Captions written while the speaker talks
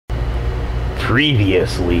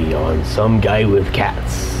Previously on Some Guy with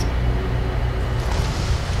Cats.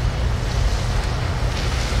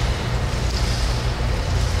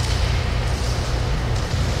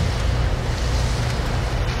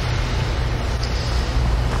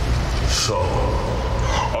 So,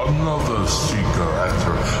 another seeker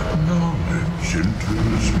after knowledge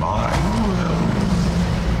enters my realm.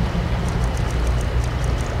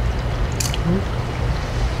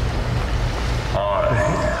 I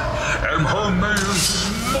am Hermes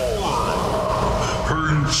Morrowind,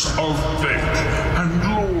 Prince of Fate and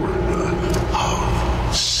Lord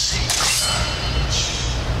of Secrets.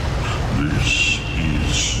 This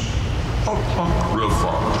is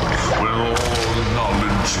Apocrypha, where all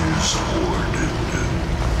knowledge is hoarded.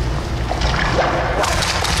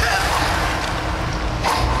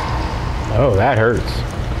 Oh, that hurts.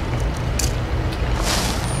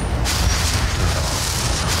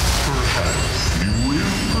 You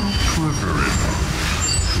will go clever enough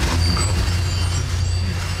to uncover.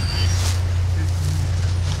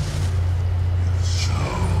 So,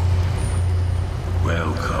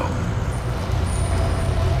 welcome.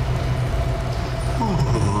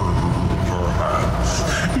 Perhaps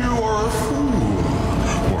you are a fool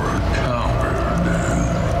or a coward.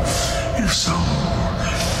 If so,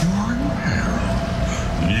 you are in peril.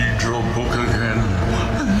 Need your book again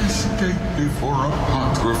and escape before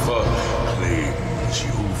Apocrypha claims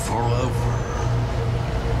you forever.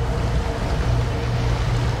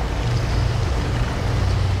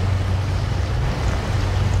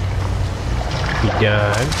 You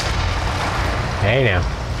done? Hey now.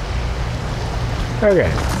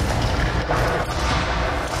 Okay.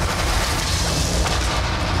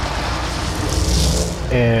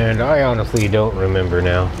 And I honestly don't remember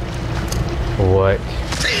now what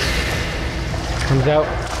comes out.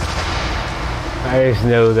 I just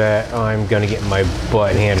know that I'm gonna get my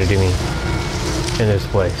butt handed to me in this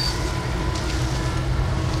place.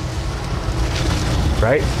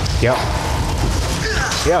 Right? Yep.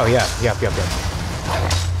 Yeah.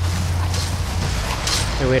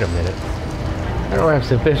 Hey, wait a minute. I don't have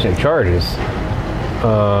sufficient charges.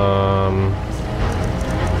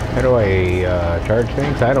 How do I charge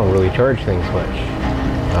things? I don't really charge things much.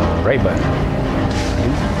 Right button.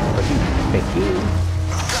 Thank you.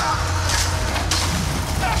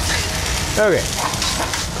 Okay.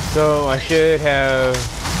 So I should have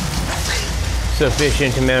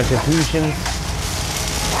sufficient amount of potions.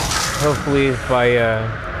 Hopefully if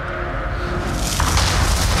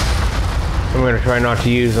I'm gonna try not to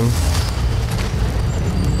use them.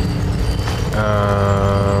 I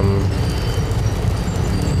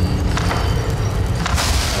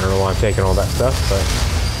don't know why I'm taking all that stuff, but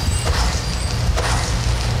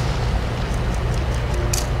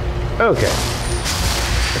okay.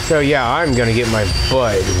 So yeah, I'm gonna get my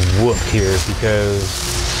butt whooped here because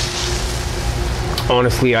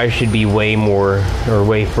honestly, I should be way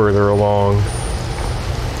further along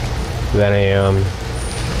than I am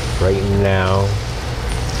right now,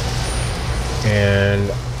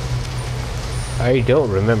 and I don't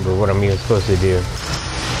remember what I'm even supposed to do.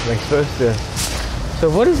 Am I supposed to? So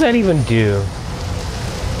what does that even do?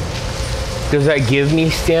 Does that give me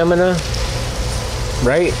stamina?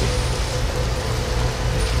 Right?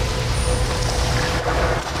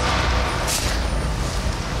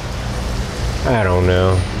 I don't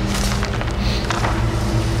know.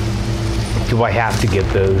 Do I have to get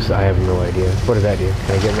those? I have no idea. What does that do?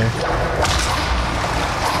 Can I get in there?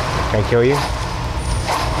 Can I kill you?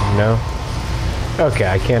 No? Okay,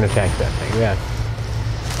 I can't attack that thing. Yeah.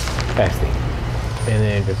 That's neat. And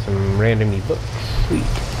then just some random books. Sweet.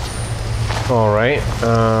 Alright.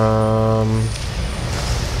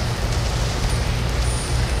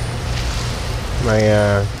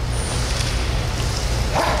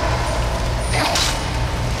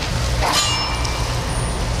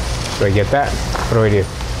 Do I get that? What do I do?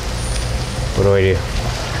 What do I do?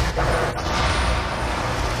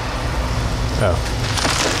 Oh.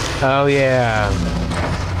 Oh yeah.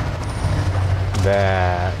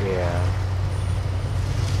 That, yeah.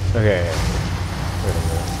 Okay. Wait a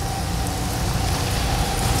minute.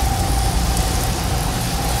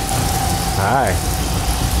 Hi.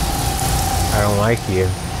 I don't like you.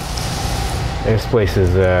 This place is,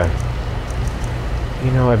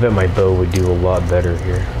 you know, I bet my bow would do a lot better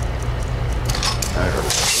here. I don't know.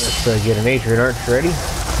 Let's get an Atrian Arch ready.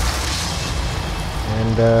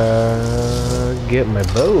 And, get my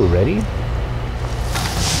bow ready.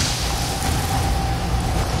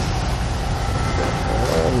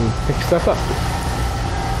 Pick stuff up.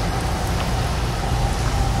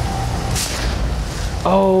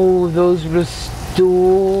 Oh, those restore.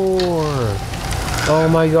 Oh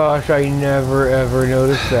my gosh, I never ever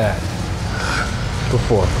noticed that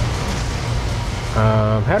before.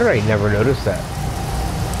 How did I never notice that?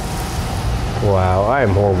 Wow, I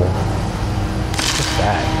am horrible. What's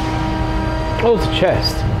that? Oh, it's a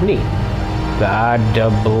chest. Neat.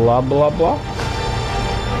 Blah, blah, blah.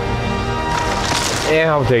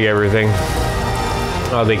 Yeah, I'll take everything.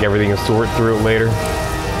 I'll take everything and sort through it later.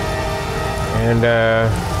 And, I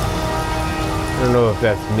don't know if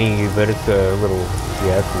that's me, but it's a little,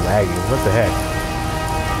 yeah, it's lagging. What the heck?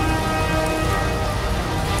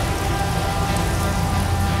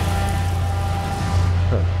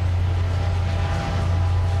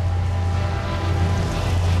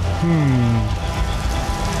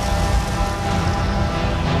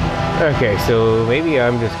 Okay, so maybe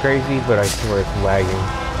I'm just crazy, but I swear it's lagging.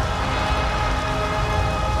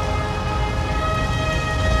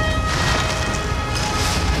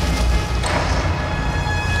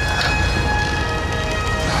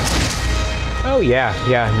 Oh yeah,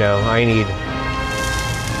 no, I need...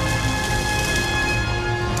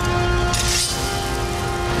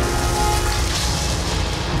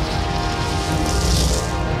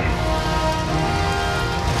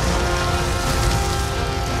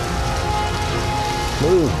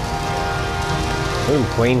 Move! Move,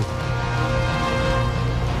 Queen.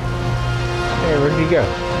 Hey, where'd you go?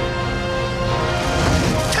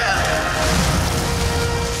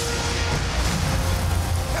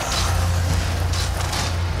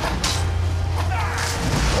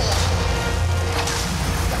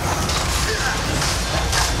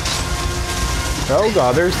 Oh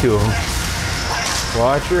god, there's two of them.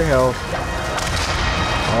 Watch your health.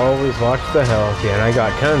 Always watch the health. Yeah, and I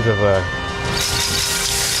got tons of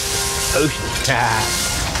potions.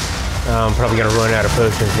 I'm probably gonna run out of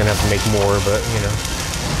potions. Gonna have to make more, but you know.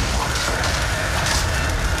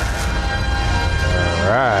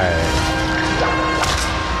 Alright.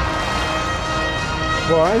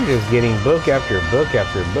 Well, I'm just getting book after book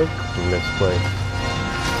after book from this place.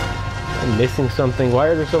 I'm missing something. Why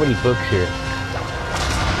are there so many books here?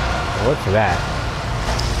 What's that?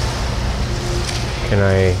 Can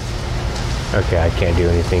I... Okay, I can't do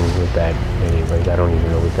anything with that anyways. I don't even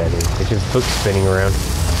know what that is. It's just books spinning around.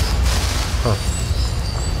 Huh.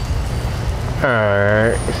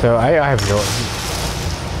 Alright, so I have no...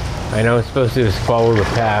 I know it's supposed to just follow the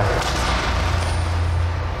path.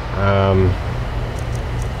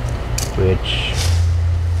 Which...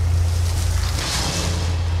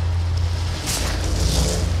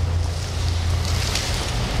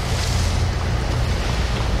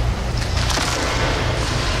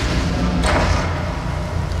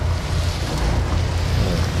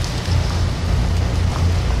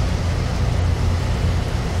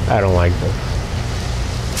 I don't like this.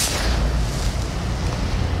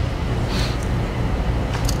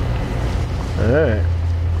 Alright.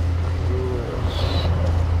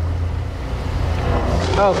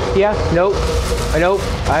 Oh, yeah, nope. Nope.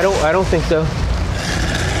 I don't think so.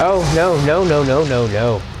 Oh, no.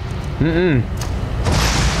 Mm-mm.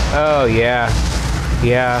 Oh, yeah.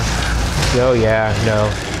 Yeah. Oh, yeah, no.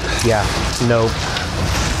 Yeah, nope.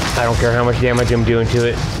 I don't care how much damage I'm doing to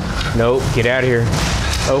it. Nope, get out of here.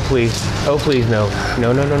 Oh please, no.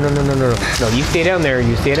 No, you stay down there,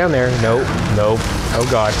 No, oh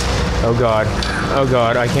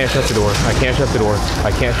god, I can't shut the door,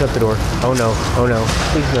 Oh no,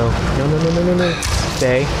 please no,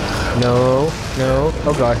 stay, no,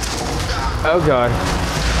 oh god,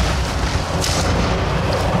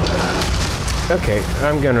 okay,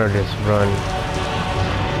 I'm gonna just run,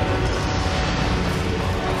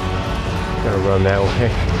 that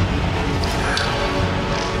way.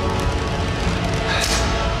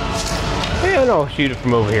 And I'll shoot it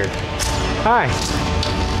from over here. Hi.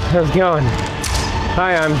 How's it going?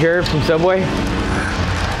 Hi, I'm Jared from Subway.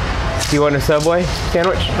 Do you want a Subway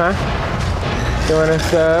sandwich, huh? Do you want a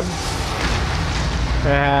sub?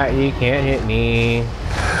 Ah, you can't hit me.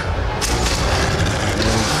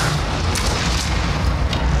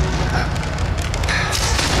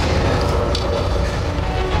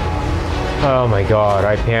 Oh my god,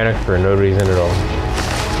 I panicked for no reason at all.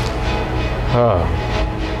 Oh.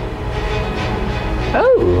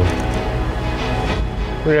 Oh!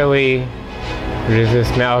 Really?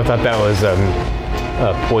 Resist now? I thought that was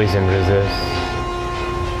poison resist.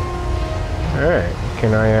 Alright,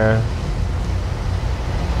 can I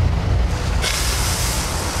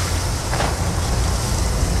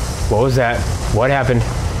What was that? What happened?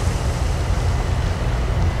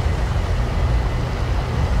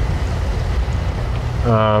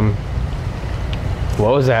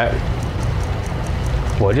 What was that?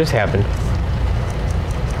 What just happened?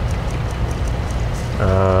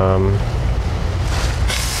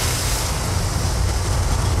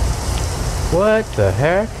 What the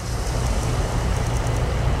heck?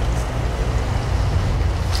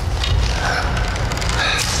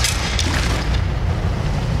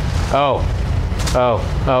 Oh. Oh,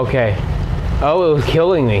 okay. Oh, it was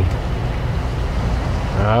killing me.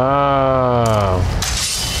 Oh.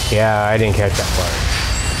 Yeah, I didn't catch that part.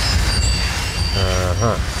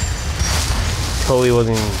 Uh-huh. Totally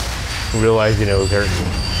wasn't realizing it was hurting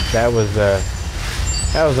me. That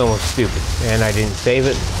was almost stupid. And I didn't save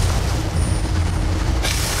it.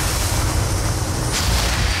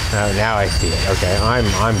 Oh, now I see it. Okay,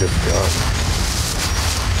 I'm just done.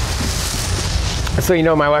 So, you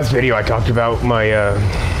know, my last video I talked about my,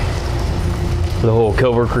 the whole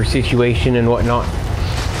coworker situation and whatnot.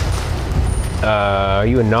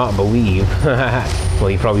 You would not believe, well,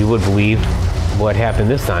 you probably would believe what happened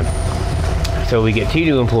this time. So we get 2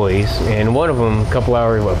 new employees, and one of them, a couple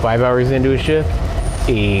hours, 5 hours into a shift,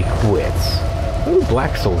 he quits. Ooh,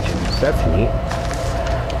 black soldiers, that's neat.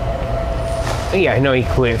 Yeah, no, he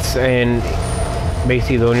quits, and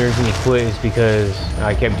basically the only reason he quit is because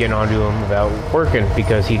I kept getting onto him about working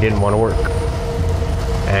because he didn't want to work.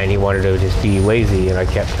 And he wanted to just be lazy, and I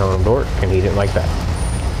kept telling him to work, and he didn't like that.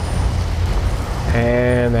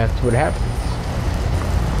 And that's what happened.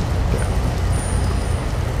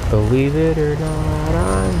 Believe it or not,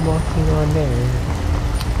 I'm walking on there.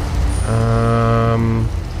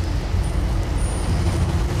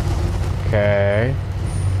 Okay.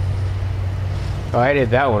 Oh, I did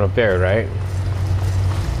that one up there, right?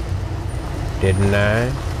 Didn't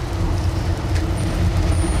I?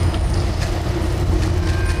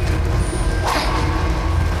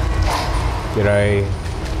 Did I?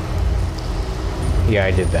 Yeah,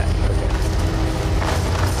 I did that. Okay.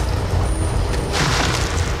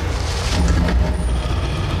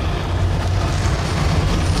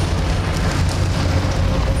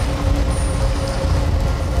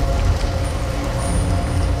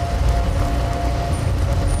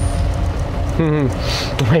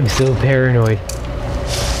 I'm so paranoid.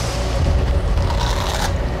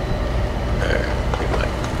 Get my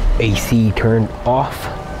AC turned off.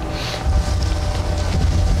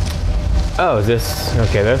 Oh, is this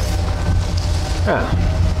okay? This. Oh.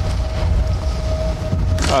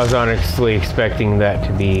 I was honestly expecting that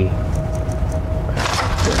to be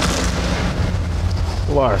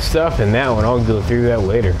a lot of stuff in that one. I'll go through that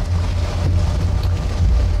later.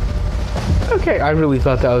 Okay, I really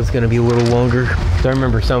thought that was going to be a little longer. I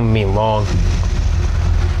remember some of them being long.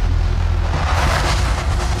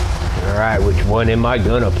 Alright, which one am I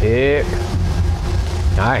going to pick?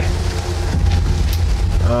 Hi.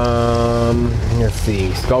 Let's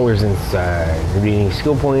see. Scholars inside. Reading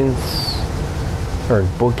skill points. Or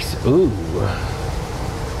books. Ooh.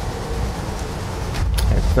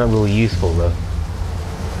 That's not really useful, though.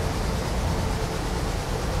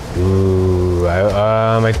 Ooh,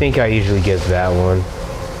 I think I usually get that one.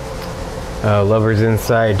 Lovers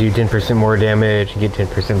Inside, do 10% more damage, get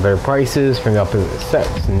 10% better prices from the opposite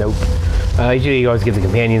sex. Nope. Usually you always get the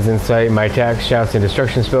Companions Insight. My attacks, shouts, and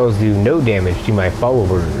destruction spells do no damage to my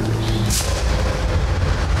followers.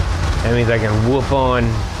 That means I can whoop on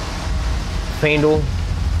Fandle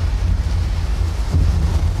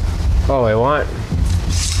all I want.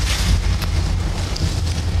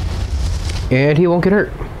 And he won't get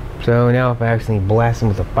hurt. So now if I accidentally blast him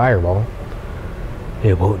with a fireball,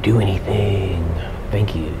 it won't do anything.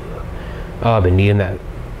 Thank you. Oh, I've been needing that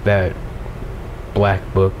black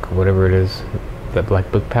book, whatever it is, that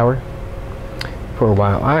black book power, for a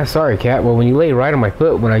while. Sorry, cat. Well, when you lay right on my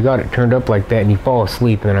foot, when I got it turned up like that, and you fall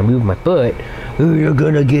asleep, and then I move my foot, you're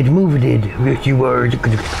gonna get moved. Yes, you are.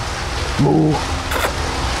 Move.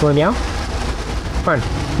 Want to meow? Come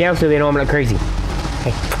on, meow so they know I'm not crazy.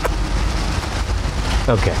 Hey.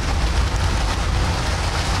 Okay.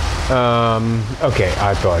 Okay,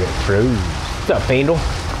 I thought it froze. What's up, Fandle?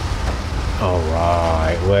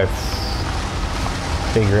 Alright, let's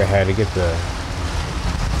figure out how to get the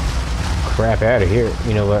crap out of here.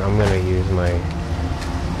 You know what, I'm gonna use my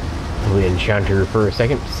enchanter for a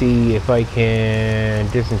second to see if I can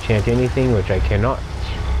disenchant anything, which I cannot.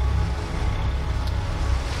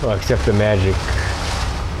 Well, except the magic.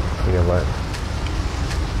 You know what?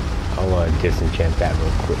 I'll disenchant that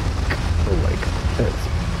real quick. Oh, like this.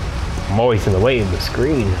 I'm always in the way of the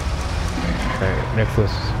screen. Alright, next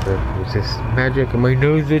is this magic, and my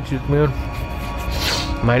nose itches, man.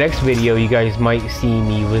 My next video, you guys might see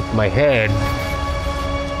me with my head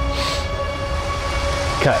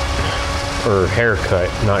cut. Or haircut,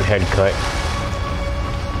 not head cut.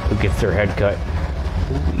 Who gets their head cut?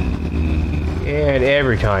 And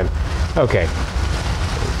every time. Okay.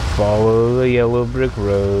 Follow the yellow brick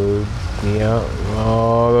road. Yep,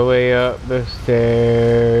 all the way up the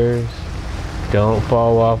stairs. Don't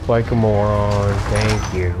fall off like a moron.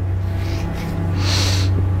 Thank you.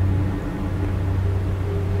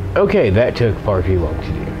 Okay, that took far too long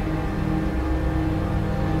to do.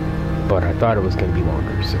 But I thought it was going to be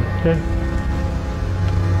longer, so. Okay.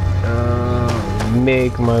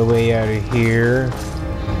 Make my way out of here.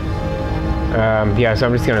 Yeah, so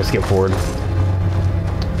I'm just going to skip forward.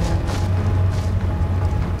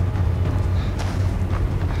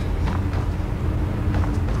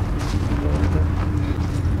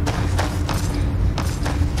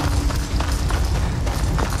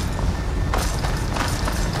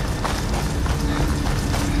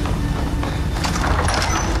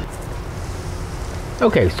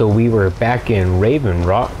 Okay, so we were back in Raven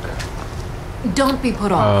Rock. Don't be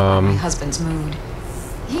put off by my husband's mood.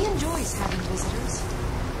 He enjoys having visitors.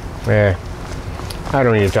 I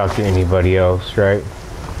don't need to talk to anybody else, right?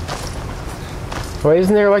 Well,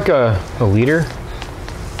 isn't there like a leader?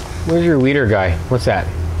 Where's your leader guy? What's that?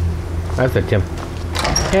 That's a temple.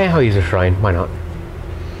 I'll use a shrine. Why not?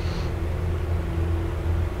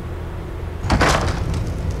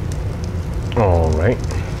 All right.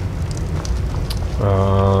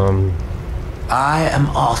 I am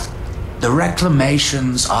off. The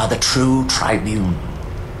reclamations are the true tribune.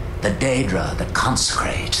 The Daedra that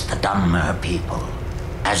consecrate the Dunmer people.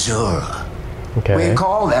 Azura. Okay. We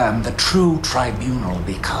call them the true tribunal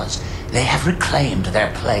because they have reclaimed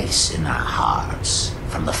their place in our hearts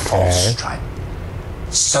from the false tribe.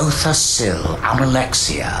 Sotha Sil,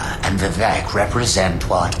 Amalexia, and Vivek represent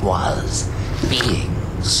what was.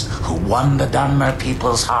 Beings who won the Dunmer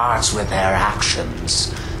people's hearts with their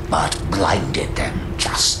actions, but blinded them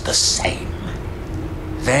just the same.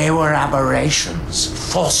 They were aberrations,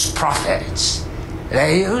 false prophets.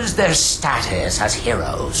 They used their status as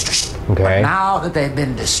heroes. But now that they've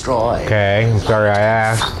been destroyed... Okay, I'm sorry I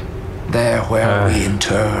asked. They're where we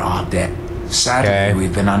inter our dead. Sadly,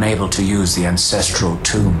 we've been unable to use the ancestral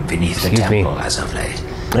tomb beneath the temple as of late.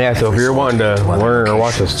 Yeah, so if you're wanting to learn or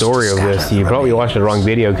watch the story of this, you probably watched the wrong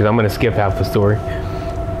video because I'm going to skip half the story.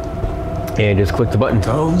 And just click the button.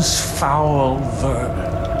 Those foul vermin.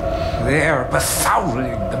 They're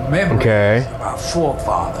befouling the memories of our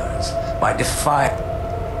forefathers by defying...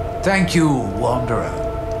 Thank you, Wanderer.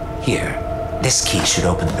 Here, this key should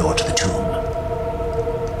open the door to the tomb.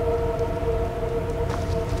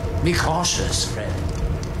 Be cautious, friend.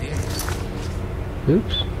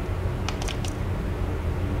 Oops.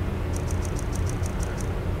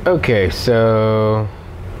 Okay, so...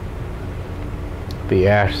 the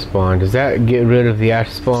ash spawn. Does that get rid of the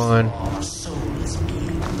ash spawn? Soulless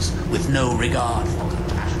beings with no regard for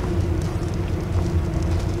compassion.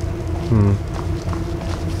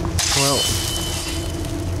 Well...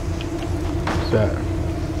 what's that?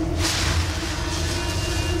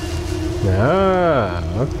 Ah,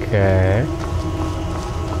 okay.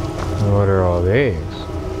 What are all these?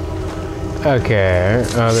 Okay,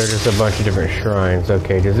 they're just a bunch of different shrines.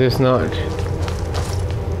 Okay, does this not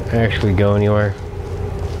actually go anywhere?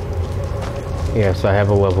 Yes, I have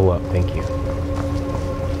a level up, thank you.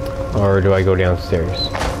 Or do I go downstairs?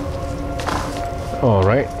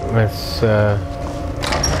 Alright, let's,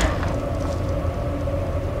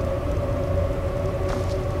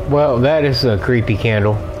 well, that is a creepy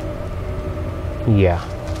candle. Yeah.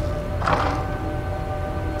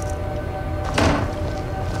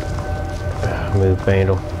 Move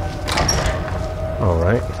vandal.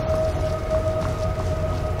 Alright.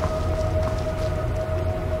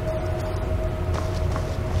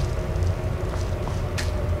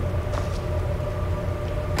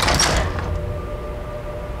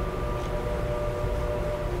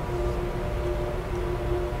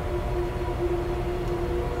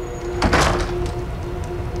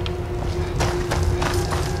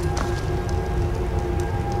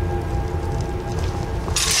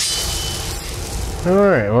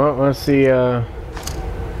 Alright, well, let's see, how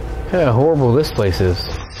horrible this place is.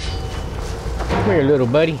 Come here, little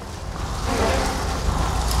buddy.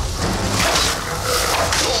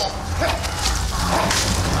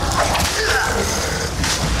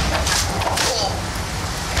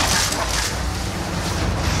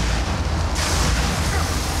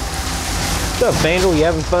 What's up, Vandal? You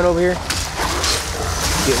having fun over here?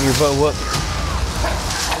 Getting your butt whooped?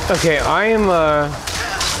 Okay, I am,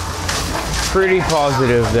 pretty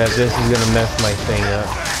positive that this is gonna mess my thing up.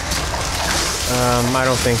 I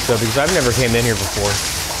don't think so because I've never came in here before.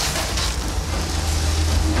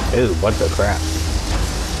 Ew, what the crap?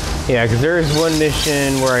 Yeah, because there is one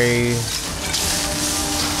mission where I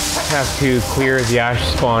have to clear the ash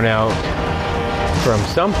spawn out from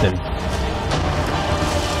something.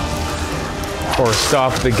 Or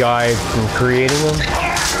stop the guy from creating them.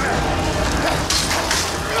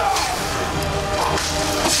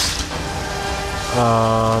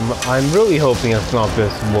 I'm really hoping it's not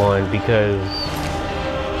this one because,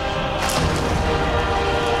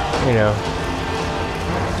 you know.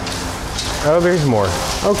 Oh, there's more.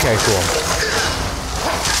 Okay, cool.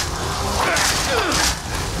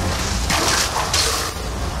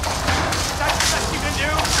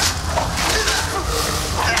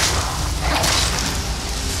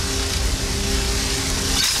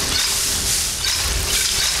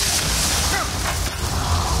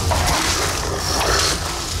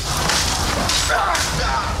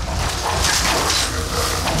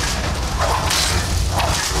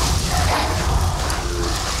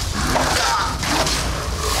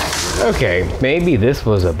 Okay, maybe this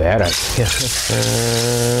was a bad idea.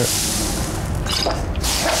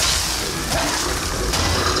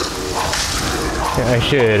 I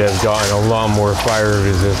should have gotten a lot more fire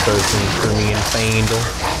resist potions for me and Fandle.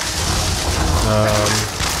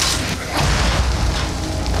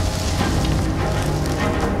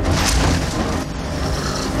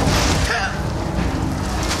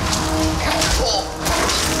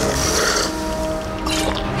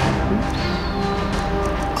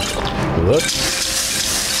 Whoops.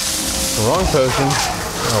 Wrong potion.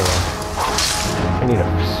 Oh well. I need a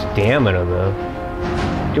stamina though.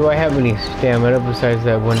 Do I have any stamina besides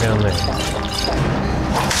that one down there?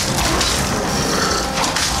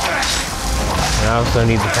 And I also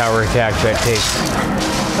need the power attack that takes.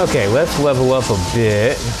 Okay, let's level up a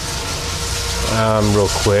bit. Real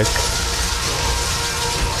quick.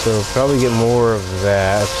 So probably get more of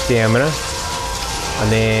that stamina.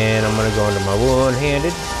 And then I'm gonna go into my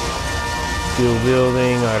one-handed. Dual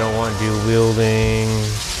wielding, I don't want dual wielding.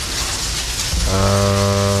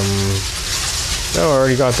 No, I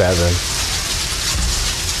already got that then.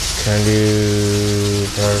 Can I do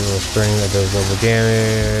powerful spring that does double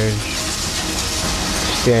damage?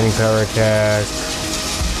 Standing power attack.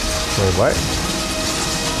 Wait, what?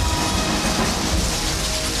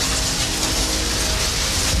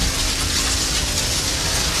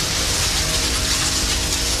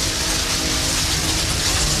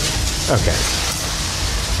 Okay.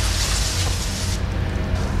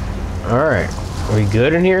 Alright. Are we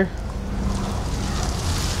good in here?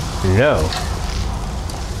 No.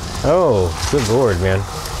 Oh, good lord, man.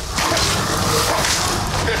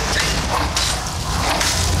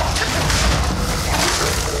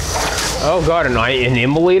 Oh god, an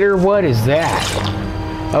immolator? What is that?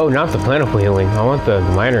 Oh, not the plentiful healing. I want the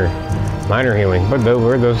minor healing. Where'd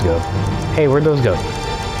those go? Hey, where'd those go?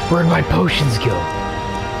 Where'd my potions go?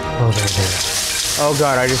 Oh, there. Oh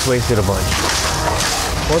god, I just wasted a bunch.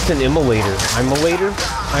 What's an immolator? Immolator?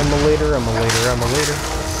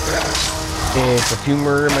 It's a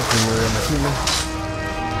tumor, I'm a tumor.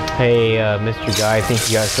 Hey, Mr. Guy, I think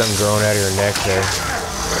you got something growing out of your neck there.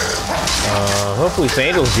 Hopefully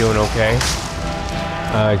Sandal's doing okay.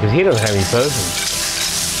 Because he doesn't have any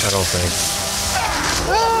potions. I don't think.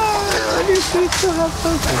 I guess he still have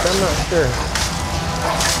potions, I'm not sure.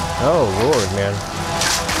 Oh, lord, man.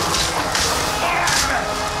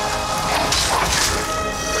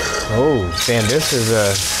 Oh, man, this is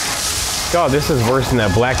God, this is worse than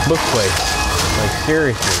that black book place. Like,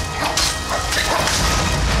 seriously.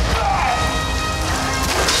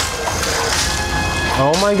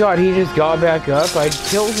 Oh my god, he just got back up. I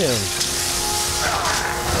killed him.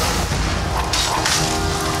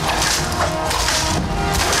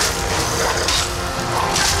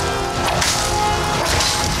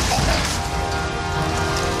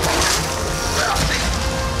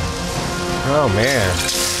 Oh man.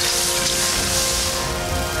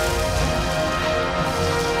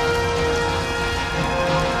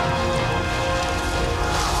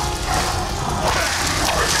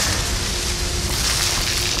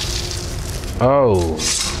 Oh,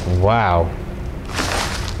 wow.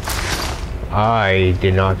 I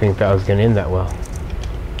did not think that was going to end that well.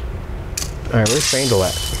 Alright, where's Fandle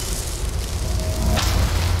at?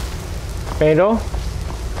 Fandle?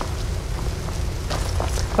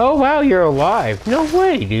 Oh, wow, you're alive. No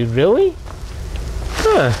way, dude, really?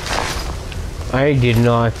 Huh. I did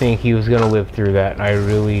not think he was going to live through that. I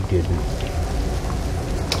really didn't.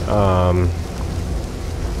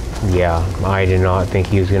 Yeah, I did not think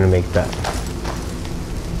he was going to make that.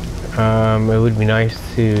 It would be nice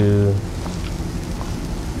to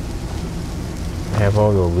have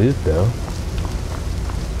all the loot, though.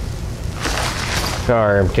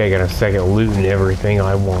 Sorry, I'm taking a second looting everything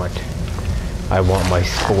I want. I want my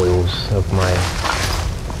spoils of my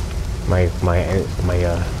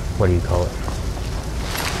what do you call it?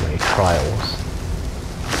 my trials.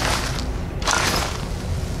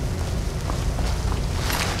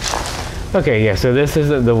 Okay, yeah, so this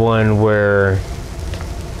isn't the one where,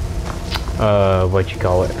 what you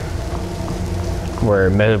call it, where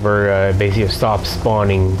basically stops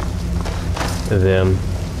spawning them,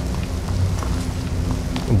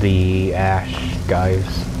 the ash guys.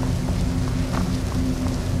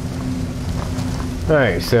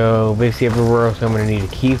 Alright, so basically everywhere else I'm going to need a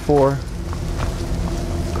key for.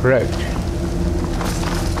 Correct.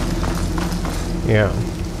 Yeah.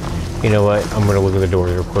 You know what? I'm going to look at the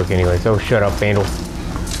doors real quick anyways. Oh, shut up, Vandal.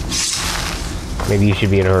 Maybe you should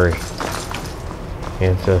be in a hurry.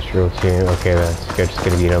 Ancestral tomb. Okay, that's just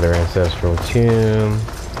going to be another ancestral tomb.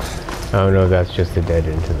 Oh no, that's just a dead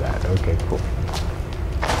end to that. Okay, cool.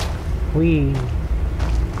 Whee!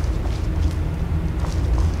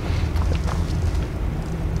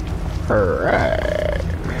 Alright.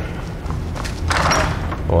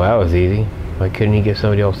 Well, that was easy. Why couldn't he get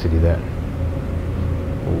somebody else to do that?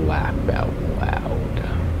 Laugh out loud.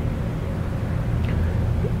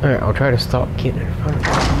 Alright, I'll try to stop getting in front of the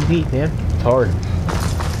TV, man. It's hard.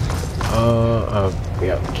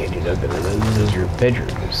 Yeah, can't do nothing. Those are your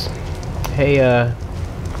bedrooms. Hey,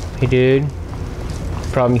 hey dude.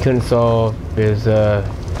 Problem you couldn't solve is,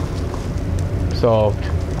 solved.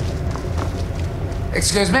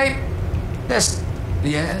 Excuse me?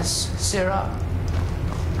 Yes, Sarah?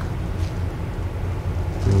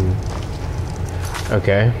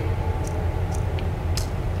 Okay.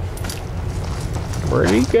 Where'd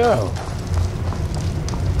he go?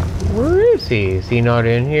 Where is he? Is he not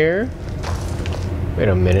in here? Wait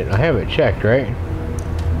a minute, I haven't checked, right?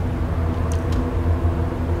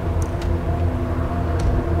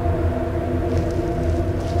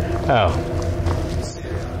 Oh.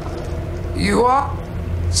 You are?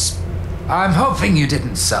 I'm hoping you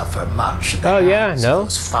didn't suffer much. Oh yeah, no.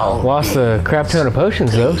 Lost a crap ton of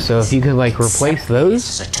potions though, so if you could like replace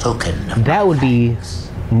those, as a token, that would be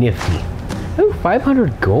nifty. Oh,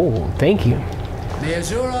 500 gold. Thank you.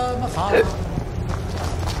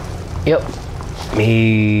 Yep.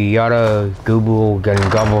 Me yada google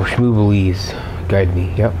gobble schmooblies guide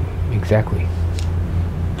me. Yep, exactly.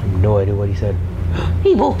 I have no idea what he said.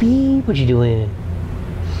 Hey Wolfie, what you doing?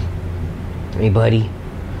 Hey buddy.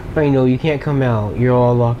 I know you can't come out. You're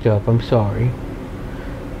all locked up. I'm sorry.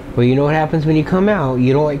 Well, you know what happens when you come out?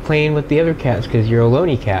 You don't like playing with the other cats because you're a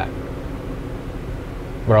lonely cat.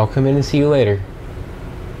 Or I'll come in and see you later.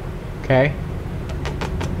 Okay?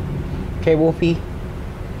 Okay, Wolfie?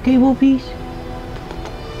 Okay, Wolfies?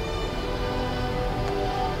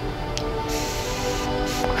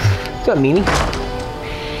 What's up, Mimi?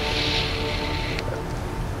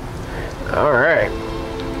 Alright.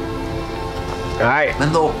 Alright.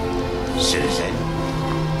 Mendo, citizen.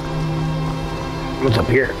 What's up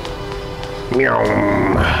here? Meow.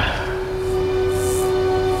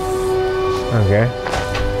 Okay.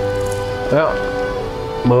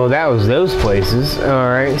 Well, that was those places.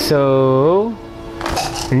 Alright, so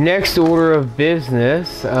next order of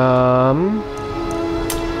business,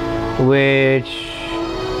 which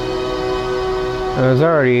I was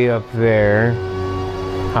already up there.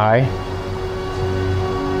 Hi.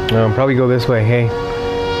 Probably go this way. Hey,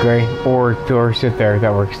 Gray, or sit there.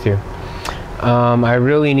 That works too. I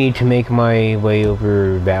really need to make my way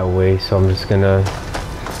over that way, so I'm just gonna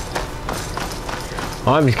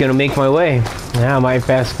make my way. Now I might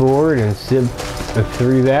fast forward and zip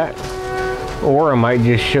through that, or I might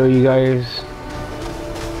just show you guys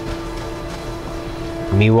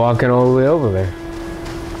me walking all the way over there.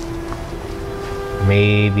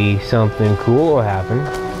 Maybe something cool will happen.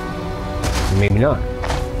 Maybe not.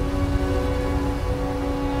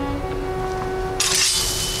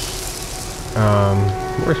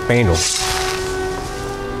 Where's Fandle?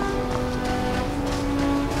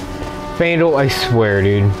 Fandle, I swear,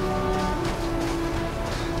 dude.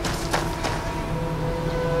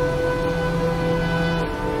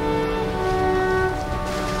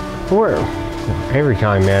 Where? Every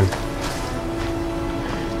time, man.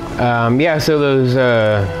 Yeah, so those,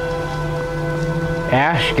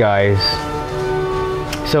 Ash guys.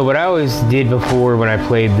 So what I always did before when I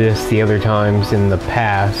played this the other times in the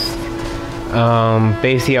past,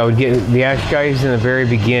 basically I would get the Ash guys in the very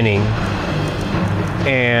beginning,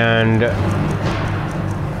 and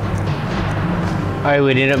I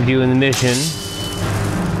would end up doing the mission,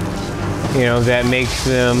 you know, that makes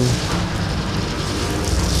them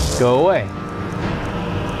go away.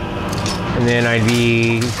 And then I'd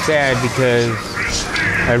be sad because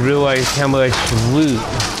I realized how much loot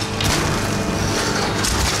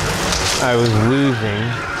I was losing,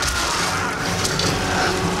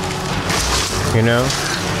 you know?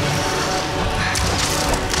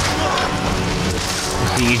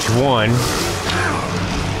 to each one.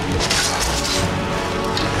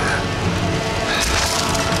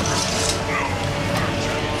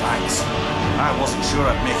 Thanks. I wasn't sure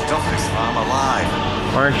I'd make it off this farm alive.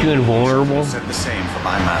 Aren't you invulnerable? Said the same for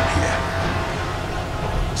my man here.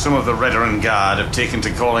 Some of the Veteran Guard have taken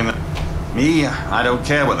to calling them... Me, I don't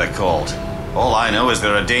care what they're called. All I know is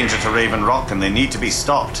they're a danger to Raven Rock and they need to be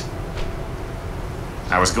stopped.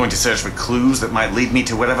 I was going to search for clues that might lead me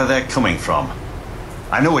to wherever they're coming from.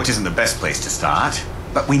 I know it isn't the best place to start,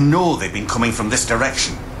 but we know they've been coming from this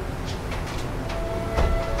direction.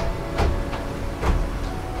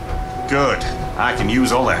 Good. I can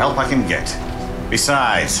use all the help I can get.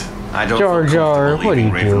 Besides, I don't Jar feel Jar, comfortable what are leaving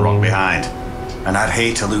you Raven Rock doing? behind. And I'd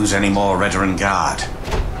hate to lose any more Veteran Guard.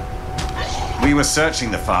 We were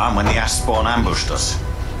searching the farm when the ash spawn ambushed us.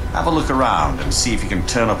 Have a look around and see if you can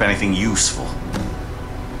turn up anything useful.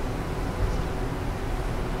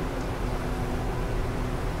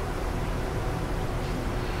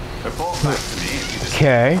 Report back to me if you decide.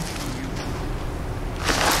 Okay.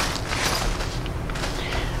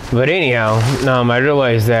 But anyhow, I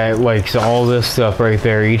realized that, like, so all this stuff right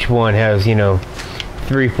there, each one has, you know,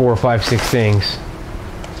 3, 4, 5, 6 things.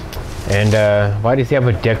 And, why does he have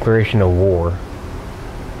a declaration of war?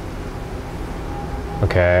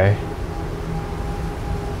 Okay.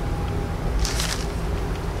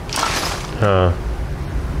 Huh.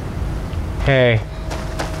 Hey.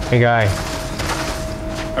 Hey, guy.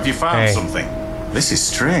 Have you found Hey. something? This is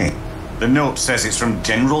strange. The note says it's from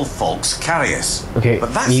General Folks Carius. Okay,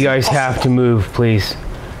 But that's you guys have to impossible. move, please.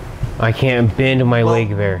 I can't bend my Well,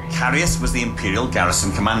 leg there. Carius was the Imperial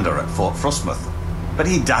Garrison Commander at Fort Frostmouth. But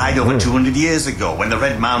he died over 200 years ago when the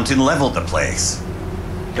Red Mountain leveled the place.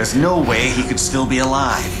 There's no way he could still be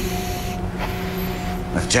alive.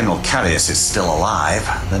 If General Carius is still alive,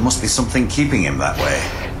 there must be something keeping him that way.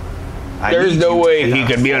 I There's need no you to way head he out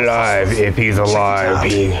could to be Fort alive Frostmouth. if he's Check it alive. out.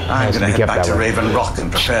 He I'm has going to to be head kept back that to way. Raven Rock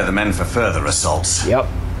and prepare the men for further assaults. Yep.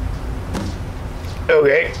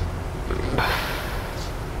 Okay.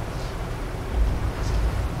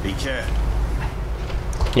 Be careful.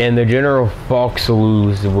 And the General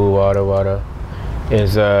Foxaloo's Wada Wada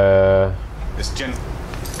is This gen...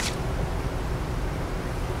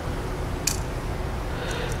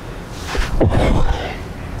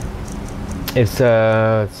 it's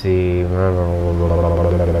let's see.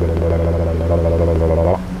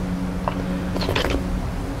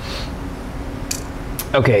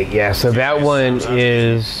 Okay, yeah, so that one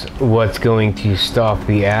is what's going to stop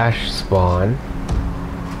the ash spawn.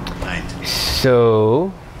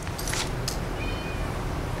 So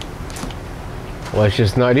let's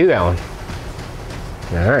just not do that one.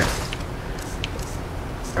 Alright.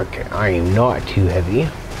 Okay, I am not too heavy.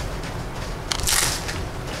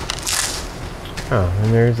 Oh,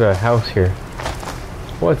 and there's a house here.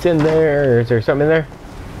 What's in there? Is there something in there?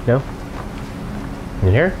 No?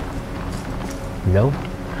 In here? No.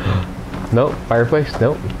 Nope. Fireplace?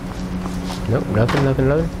 Nope. Nope.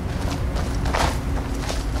 Nothing.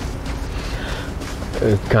 I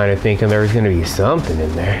was kind of thinking there was going to be something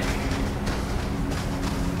in there.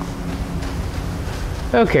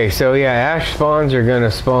 Okay, so yeah, ash spawns are going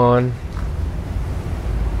to spawn.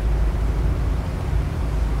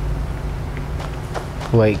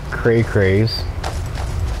 Like cray-crays.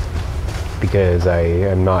 Because I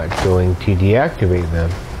am not going to deactivate them.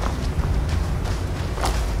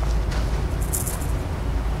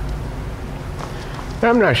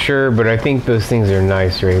 I'm not sure, but I think those things are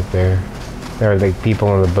nice right there. They're like people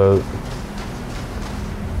on the boat.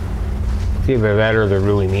 It's either that or they're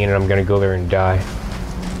really mean and I'm gonna go there and die.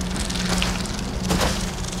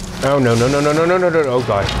 Oh no. Oh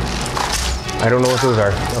god. I don't know what those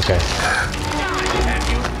are. Okay.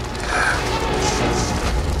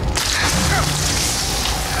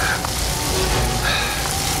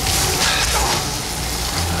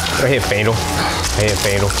 I hit Fatal.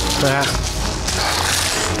 Ah.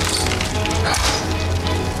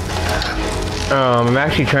 I'm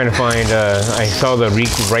actually trying to find, I saw the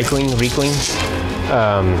Reiklings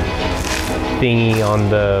thingy on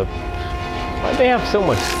the, why'd they have so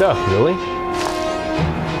much stuff, really?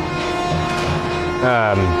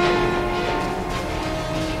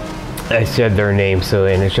 I said their name, so,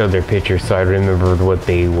 and it showed their picture, so I remembered what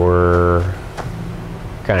they were.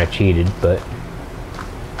 Kind of cheated, but.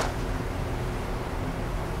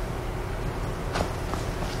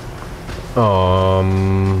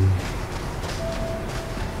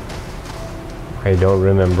 I don't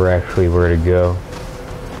remember actually where to go,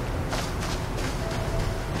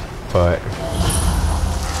 but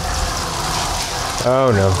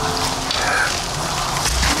oh no.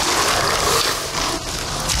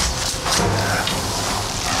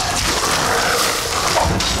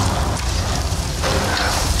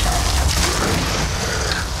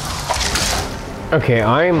 Okay,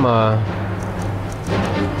 I'm,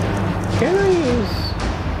 can I use...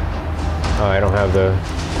 Oh, I don't have the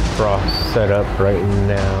frost set up right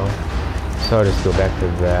now. So I'll just go back to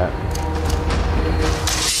that.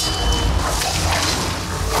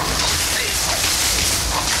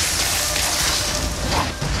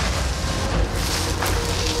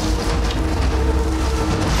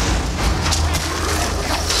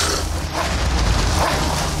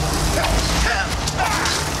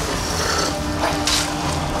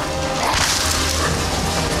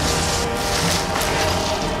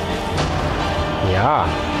 Yeah.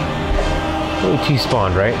 Only 2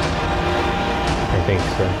 spawned, right? I think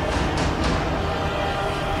so.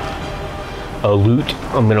 A loot.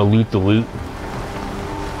 I'm gonna loot the loot.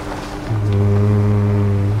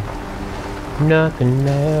 Nothing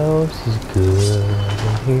else is good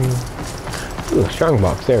in here. Ooh, a strong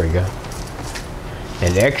box. There we go.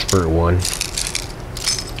 An expert one.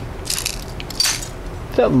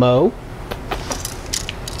 What's up, Mo?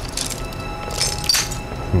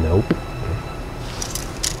 Nope.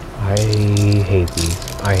 I hate these.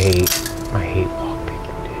 I hate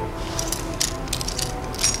lockpicking, dude.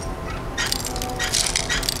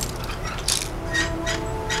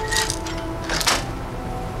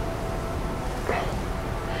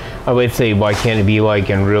 I would say, why can't it be like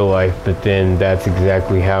in real life? But then that's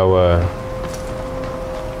exactly how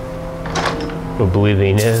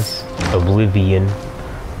Oblivion is. Oblivion.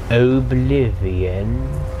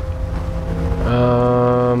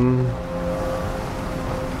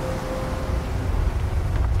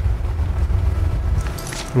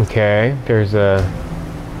 Okay, there's a...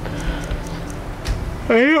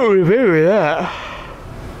 I don't remember that.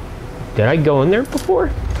 Did I go in there before?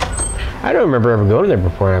 I don't remember ever going in there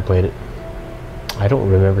before when I played it. I don't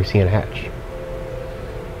remember seeing a hatch.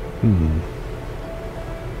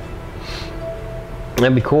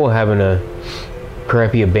 That'd be cool having a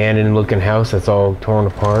crappy abandoned looking house that's all torn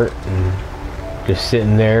apart and just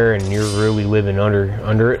sitting there and you're really living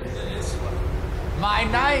under it. My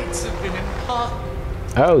nights have been in pub.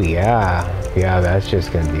 Oh yeah, yeah, that's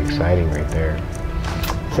just gonna be exciting right there.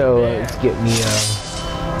 So let's get me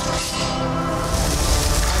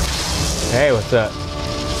hey, what's up?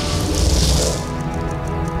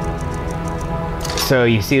 So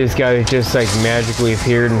you see this guy that just like magically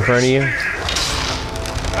appeared in front of you?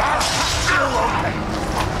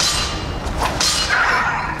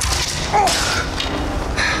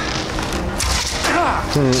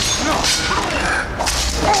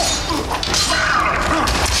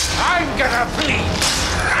 I'm gonna bleed.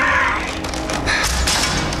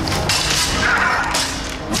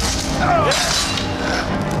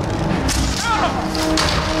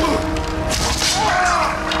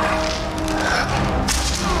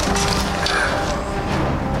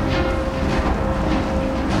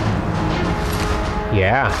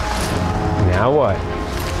 Yeah. Now what?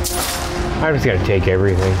 I'm just gonna take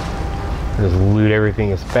everything. Just loot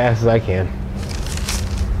everything as fast as I can.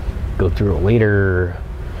 Go through it later.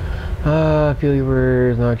 Feel your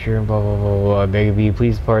words, not sure, blah blah blah blah. Beg of you,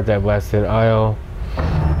 please part that blasted aisle.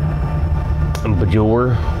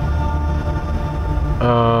 Bajor.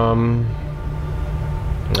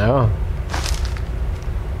 No.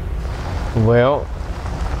 Well,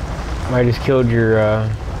 I just killed your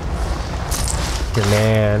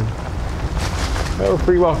man. Oh,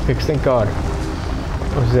 free lockpicks, thank God.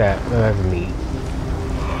 What's that? Oh, that's meat.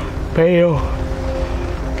 Pale.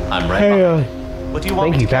 I'm right. What do you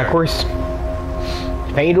want? Thank you, pack horse.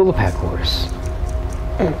 Fatal the pack horse.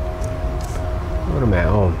 What am I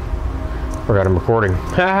on? Forgot I'm recording.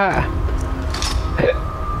 Ha!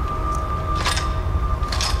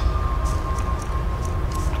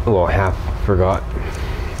 Well, I half forgot.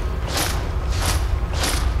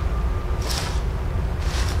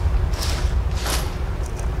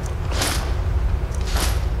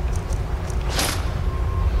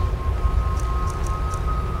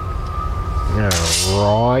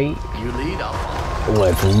 Alright. You lead off.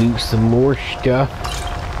 Let's loot some more stuff.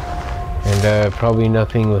 And probably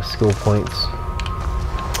nothing with skill points.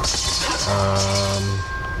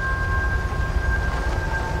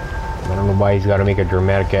 I don't know why he's got to make a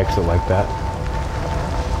dramatic exit like that.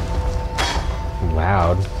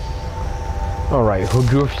 Loud. Alright,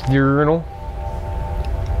 Hudurf's journal.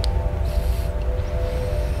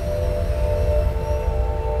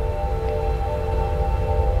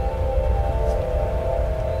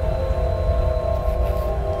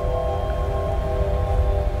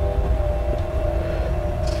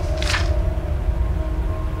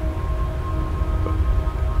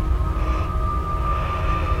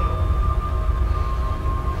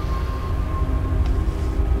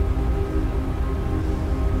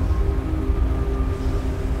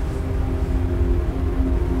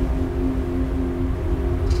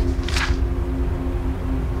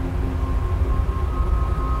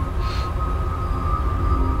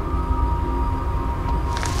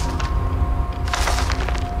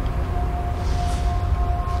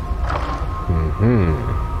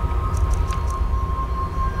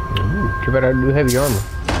 Too bad I do heavy armor.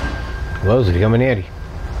 Those are coming handy.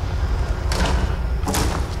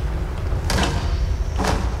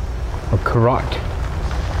 A carrot.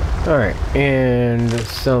 Alright, and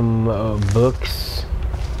some books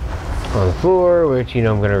on the floor, which, you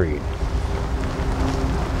know, I'm gonna read.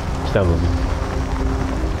 Some of them.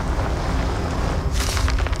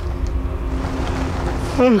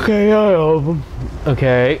 Okay, not all of them.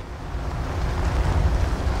 Okay.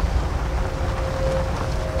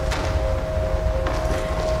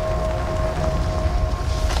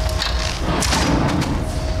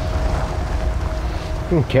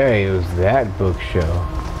 Okay, it was that book show.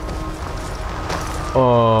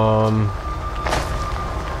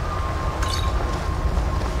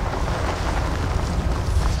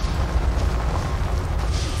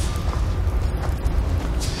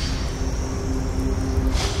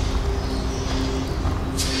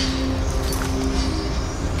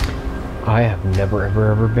 I have never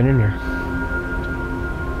ever been in here.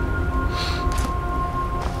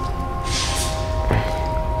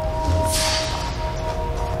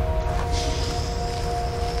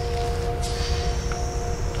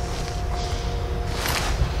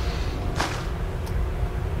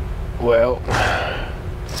 Well,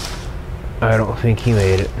 I don't think he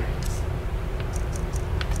made it.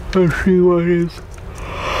 Let's see what is.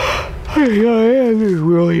 I am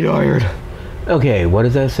really tired. Okay, what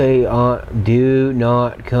does that say? Do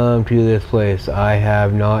not come to this place. I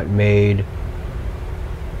have not made.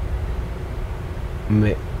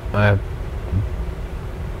 The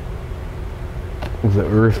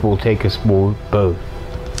earth will take us both.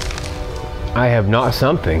 I have not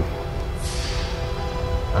something.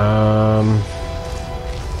 I'm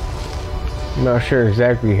not sure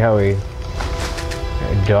exactly how he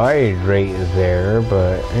died right there,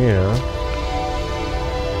 but you know.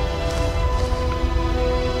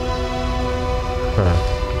 Huh.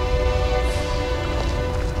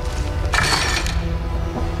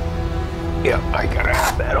 Yeah, I gotta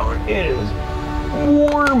have that on. It is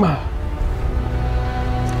warm.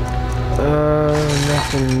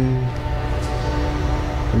 Nothing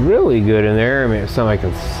really good in there. I mean, it's something I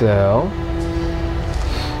can sell.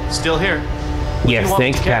 Still here. Yes,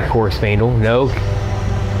 thanks, Cat Horse Vandal. No,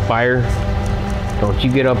 fire. Don't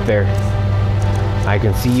you get up there. I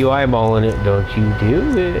can see you eyeballing it. Don't you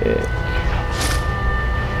do it.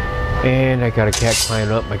 And I got a cat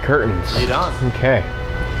climbing up my curtains. Lead on. Okay.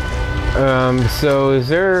 So is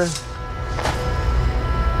there...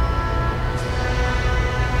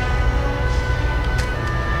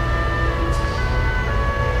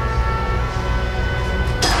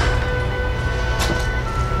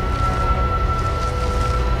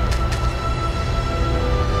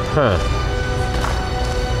 Huh.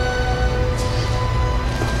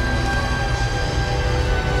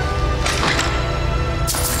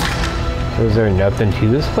 So is there nothing to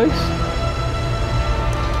this place?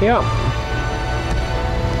 Yeah.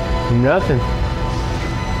 Nothing.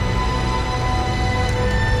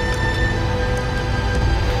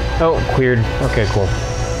 Oh, cleared. Okay, cool.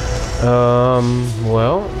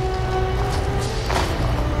 Well.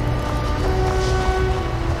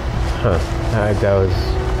 Huh. That was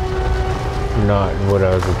not what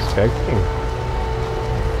I was expecting.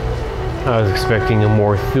 I was expecting a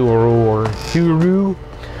more thorough.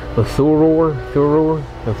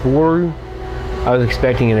 I was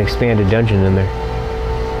expecting an expanded dungeon in there.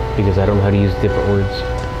 Because I don't know how to use different words.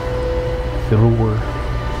 Thorough.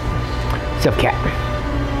 What's up, cat?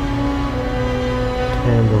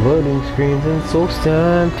 And the loading screens and source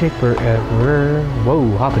time take forever.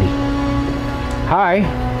 Whoa, hoppity. Hi.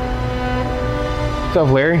 What's up,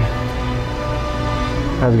 Larry?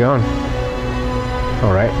 How's it going?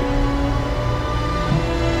 Alright.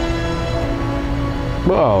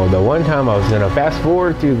 Whoa, the one time I was gonna fast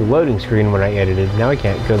forward through the loading screen when I edited. Now I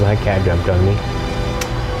can't because my cat jumped on me.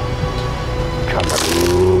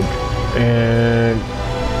 And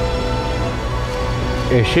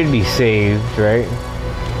it should be saved, right?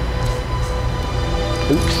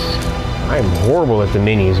 Oops. I'm horrible at the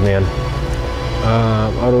minis, man.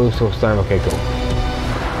 Auto source time. Okay, cool.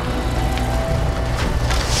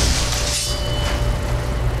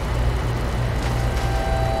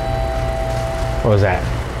 What was that?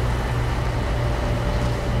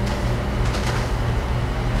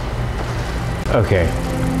 Okay.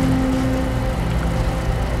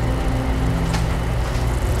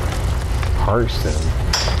 Hearthstone.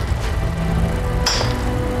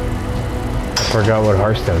 I forgot what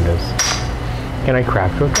Hearthstone does. Can I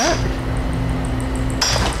craft with that?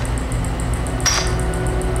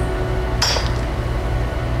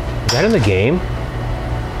 Is that in the game?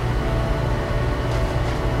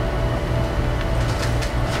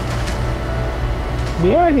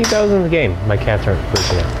 Yeah, I think that was in the game. My cats aren't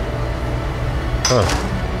freaking out.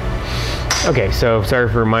 Huh. Okay, so sorry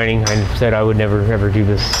for reminding. I said I would never ever do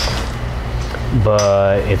this,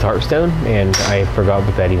 but it's Hearthstone, and I forgot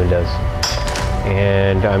what that even does.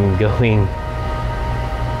 And I'm going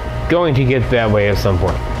to get that way at some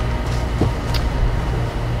point.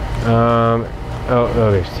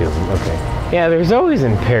 Oh, there's two of them. Okay. Yeah, there's always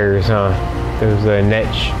in pairs, huh? Those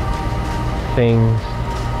niche things.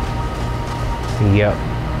 Yep.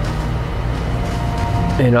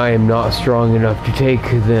 And I am not strong enough to take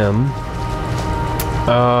them.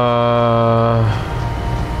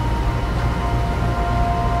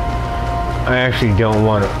 I actually don't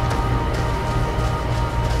want to.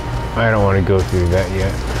 I don't want to go through that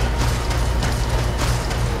yet.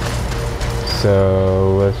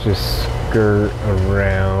 So let's just skirt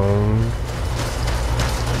around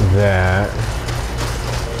that.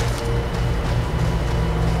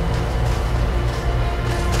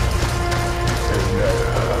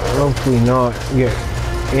 And, hopefully not get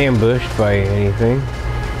ambushed by anything.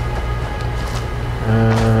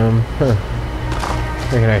 I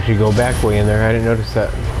can actually go back way in there. I didn't notice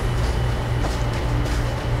that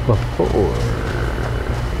before.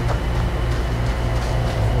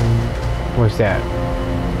 What's that?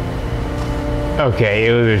 Okay,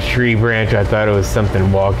 it was a tree branch. I thought it was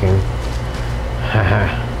something walking.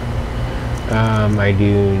 I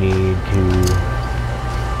do need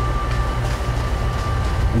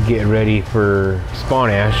to get ready for spawn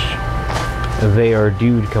ash. They are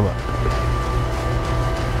due to come up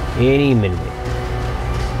any minute.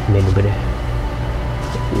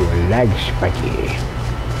 Ooh, lag spiky.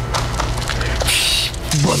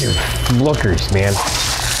 Lookers, man.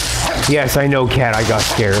 Yes, I know, cat. I got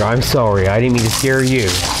scared. I'm sorry. I didn't mean to scare you.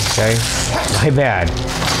 Okay, my bad.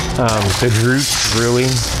 The Groot, really?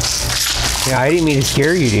 Yeah, I didn't mean to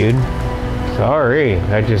scare you, dude. Sorry.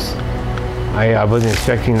 I wasn't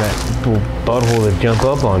expecting that butthole to jump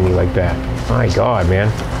up on me like that. My God,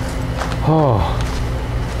 man.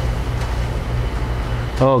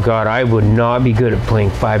 Oh God, I would not be good at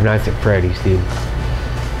playing Five Nights at Freddy's, dude.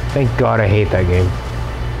 Thank God I hate that game.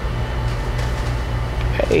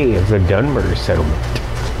 Hey, it's a Dunmer settlement.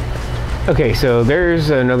 Okay, so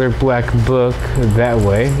there's another black book that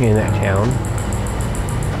way in that town.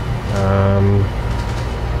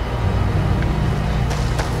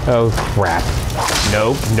 Oh crap.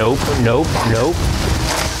 Nope.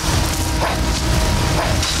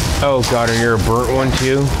 Oh God, and you're a burnt one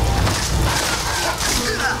too?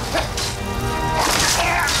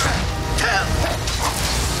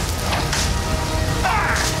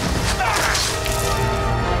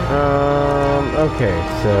 Okay,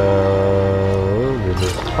 so this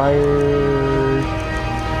is fired.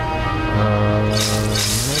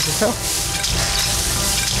 What the hell?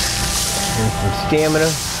 And some stamina.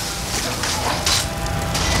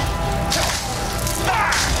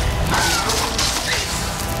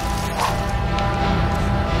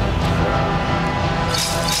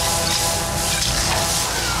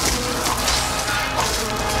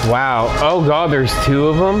 Wow. Oh God, there's two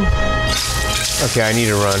of them? Okay, I need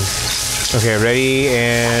to run. Okay, ready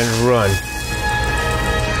and run.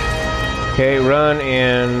 Okay, run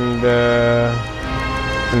and a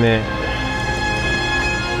minute.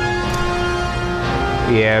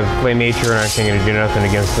 Yeah, play nature aren't going to do nothing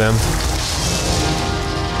against them.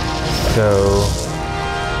 So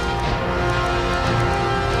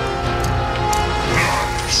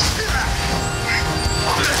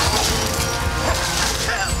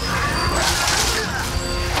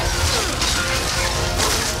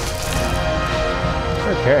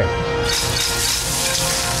okay.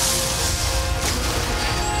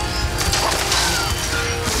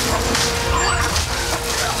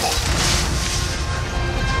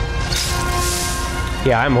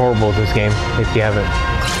 Yeah, I'm horrible at this game, if you haven't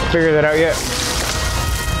figured that out yet.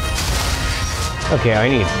 Okay, I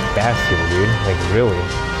need Bastille, dude. Like, really.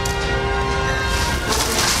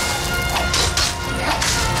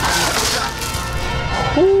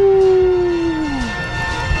 Ooh.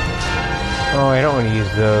 Oh, I don't want to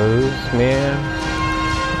use those, man.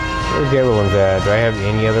 Where's the other ones at? Do I have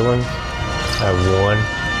any other ones? I have one.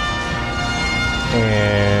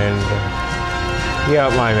 And yeah,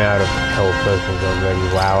 I'm out of health potions already.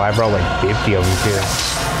 Wow, I brought like 50 of them too.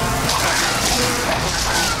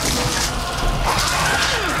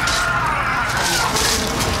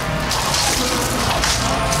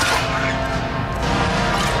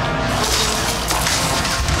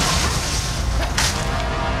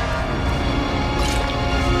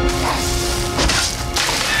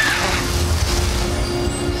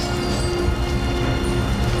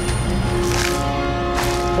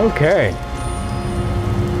 Okay.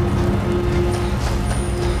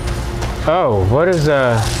 Oh, what is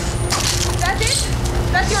That's it?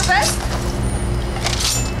 That's your best?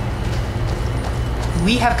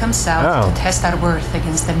 We have come south Oh. to test our worth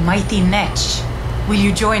against the mighty Netch. Will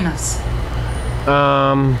you join us?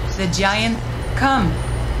 The giant, come.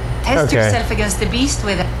 Test Okay. yourself against the beast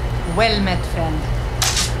with a well-met friend.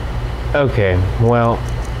 Okay, well,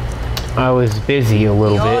 I was busy a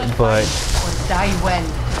little We all bit, but fight or die well.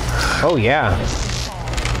 oh yeah.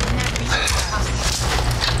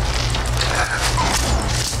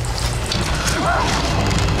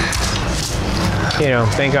 You know,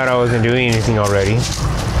 thank God I wasn't doing anything already.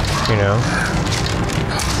 You know.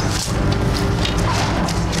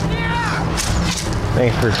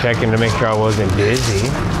 Thanks for checking to make sure I wasn't busy.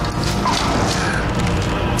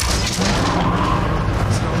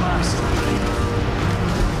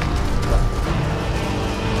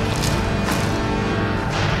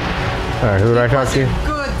 Alright, who do I talk to?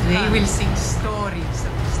 Good. They will sing stories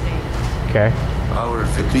of this day. Okay. Our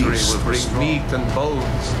victory will bring meat and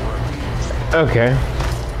bones to our people. Okay.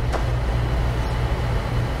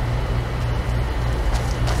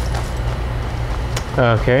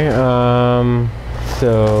 Okay,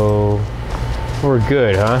 so we're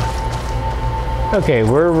good, huh? Okay,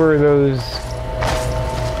 where were those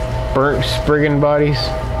burnt Spriggan bodies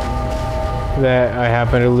that I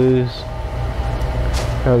happened to lose?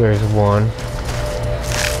 Oh, there's one.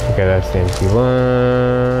 Okay, that's the empty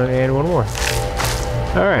one, and one more.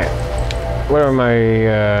 Alright. What are my,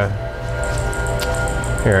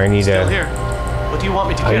 here, I need Still here. What do you want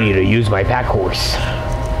me to I carry? need to use my pack horse.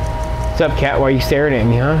 What's up, cat? Why are you staring at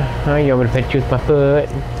me, huh? Huh? You want me to pet you with my foot?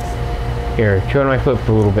 Here, chew on my foot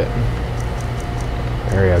for a little bit.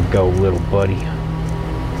 There you go, little buddy.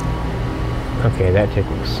 Okay, that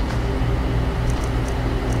tickles.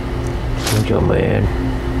 Jump in.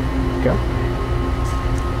 Go.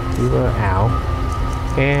 You ow.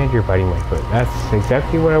 And you're biting my foot. That's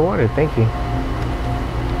exactly what I wanted. Thank you.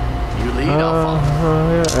 You lead off.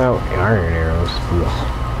 Oh, iron arrows.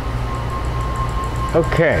 Ugh.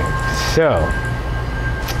 Okay, so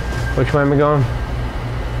which way am I going?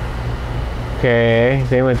 Okay,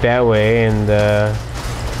 they went that way, and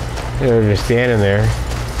they're just standing there.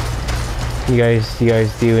 You guys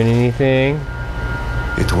doing anything?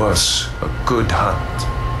 It was a good hunt.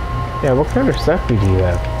 Yeah, what kind of stuff do you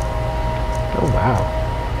have? Oh wow.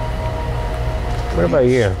 What about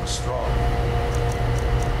you? Strong.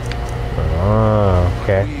 Oh,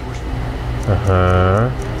 okay. Uh-huh.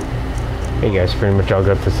 Hey guys, pretty much all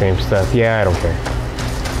got the same stuff. Yeah, I don't care.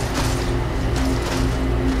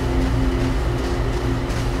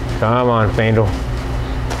 Come on, Fandle.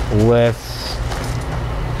 Let's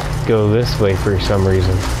go this way for some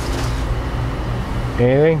reason.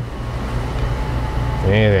 Anything?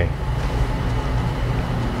 Anything?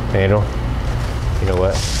 Fandle. You know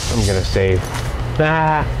what? I'm gonna save.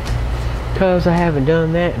 Ah, cause I haven't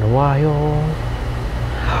done that in a while.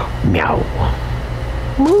 Meow.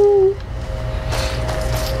 Woo.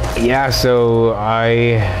 Yeah, so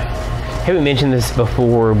I haven't mentioned this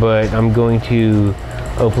before, but I'm going to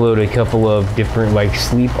upload a couple of different like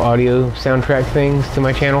sleep audio soundtrack things to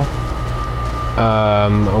my channel.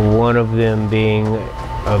 One of them being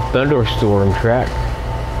a thunderstorm track.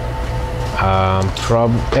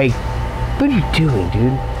 Hey, what are you doing,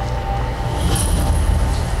 dude?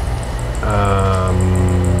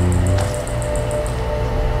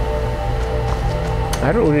 I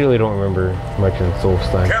really don't remember much in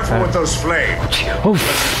Solstein. Careful with those flames. Oh,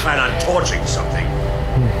 Plan on torching something.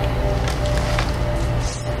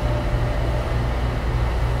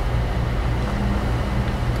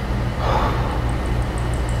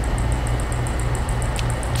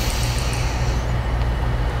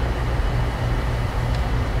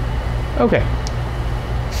 okay.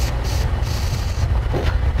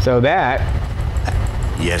 So that.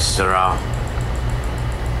 Yes, sirrah.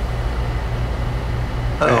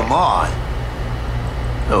 Oh my.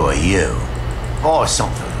 Who are you? Buy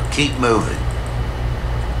something. Keep moving.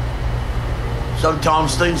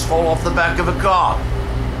 Sometimes things fall off the back of a car.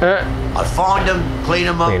 I find them, clean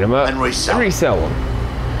them up, and resell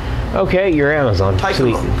them. Okay, your Amazon. Take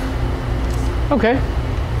Sweet. a look. Okay.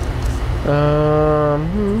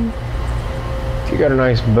 You got a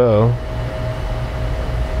nice bow.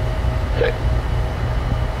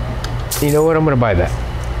 You know what? I'm gonna buy that.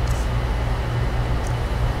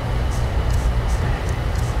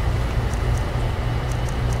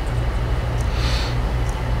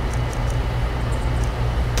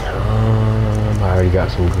 I already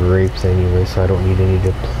got some grapes anyway, so I don't need any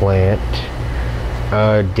to plant.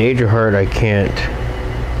 Danger Heart I can't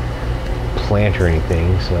plant or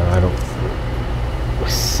anything, so I don't.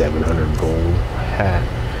 700 gold. Ha.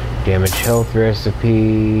 Damage health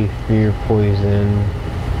recipe, fear poison.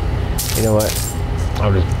 You know what?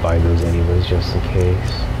 I'll just buy those anyways, just in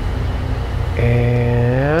case.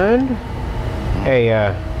 And hey,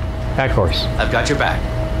 pack horse. I've got your back.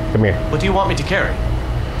 Come here. What do you want me to carry?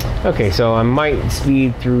 Okay, so I might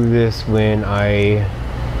speed through this when I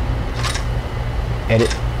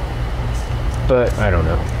edit, but I don't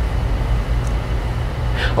know.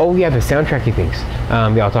 Oh yeah, the soundtracky things.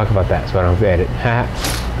 Yeah, I'll talk about that, so I don't have to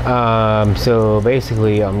edit. So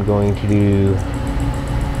basically, I'm going to do.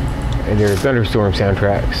 There are thunderstorm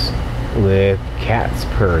soundtracks with cats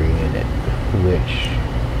purring in it, which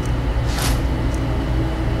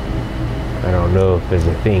I don't know if there's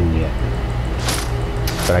a thing yet,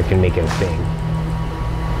 but I can make it a thing.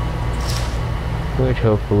 Which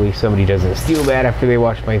hopefully somebody doesn't steal that after they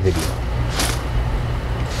watch my video.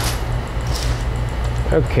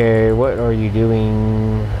 Okay, what are you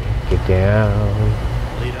doing? Get down.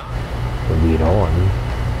 Lead on. Lead on.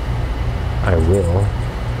 I will.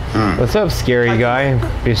 What's up, scary guy?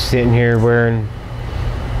 Just sitting here wearing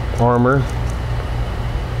armor.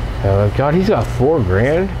 God, he's got $4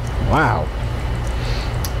 grand. Wow.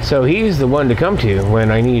 So he's the one to come to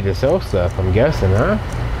when I need to sell stuff, I'm guessing, huh?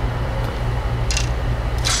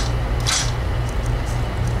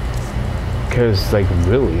 Because, like,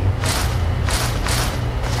 really.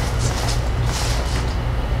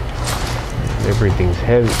 Everything's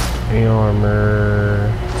heavy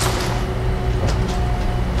armor.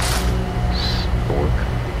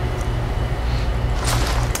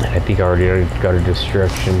 I think I already got a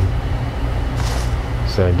destruction,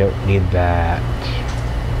 so I don't need that.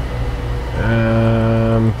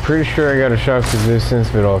 Pretty sure I got a shock resistance,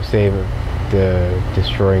 but I'll save the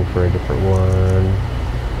destroying for a different one.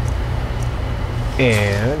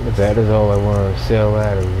 And that is all I want to sell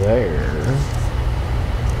out of there.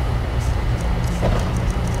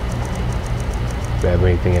 Do I have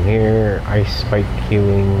anything in here? Ice spike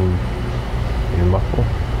healing and muffle.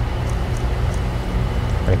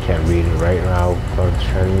 I can't read it right now. I'll just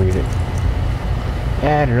try to read it.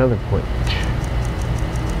 Add another point.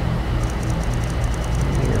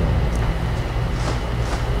 Here.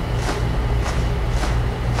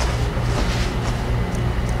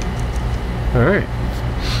 Alright.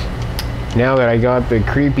 Now that I got the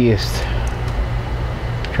creepiest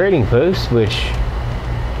trading post, which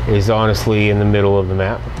is honestly in the middle of the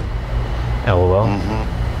map. LOL.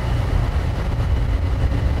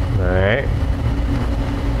 Alright.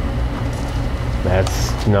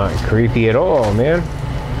 That's not creepy at all, man.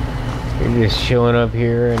 You're just chilling up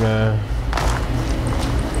here in a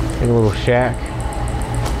little shack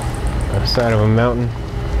outside of a mountain,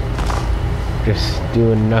 just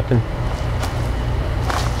doing nothing.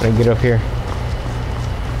 When I get up here,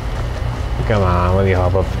 come on, let me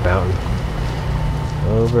hop up the mountain.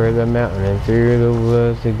 Over the mountain and through the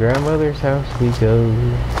woods to grandmother's house we go.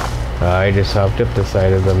 I just hopped up the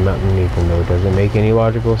side of the mountain, even though it doesn't make any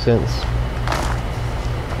logical sense.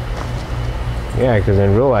 Yeah, because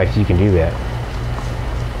in real life you can do that.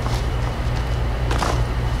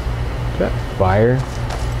 Is that fire?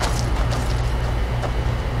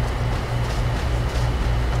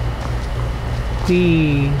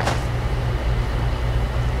 See.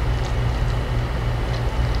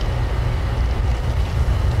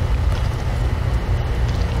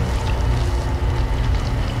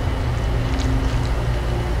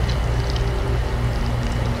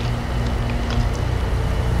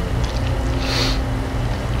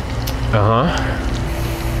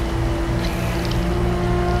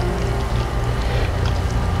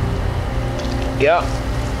 Yep.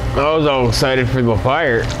 I was all excited for the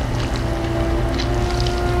fire.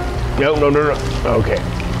 No. Okay.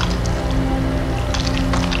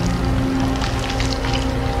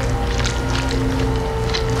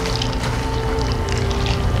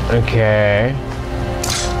 Okay.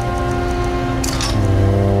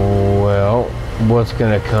 Well, what's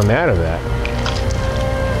gonna come out of that?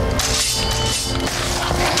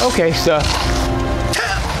 Okay, stuff.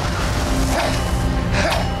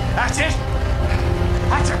 That's it.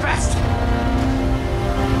 That's your best.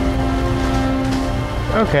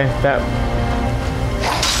 Okay, that.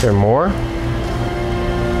 Is there more?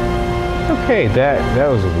 Okay, that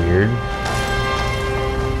was weird.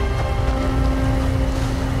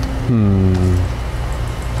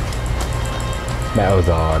 That was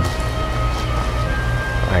odd.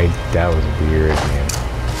 That was weird, man.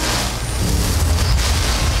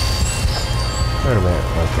 Wait a minute.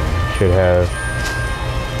 Okay, should have.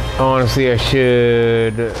 Honestly, I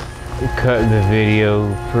should cut the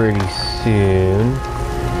video pretty soon.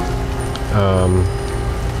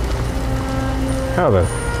 How the?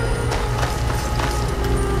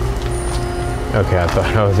 Okay, I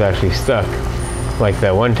thought I was actually stuck. Like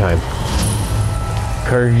that one time.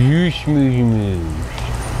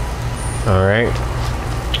 Alright.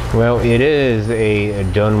 Well, it is a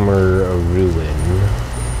Dunmer ruin.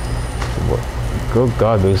 What? Oh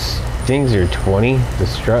god, those things are 20, the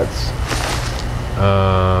struts.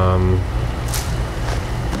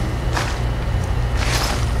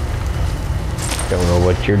 Don't know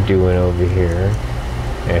what you're doing over here.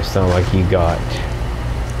 And it's not like you got,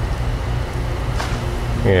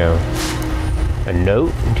 you know, a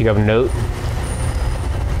note? Do you have a note?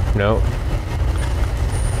 No.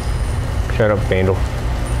 Shut up, Vandal.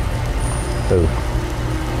 Move.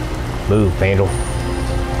 Move, Vandal.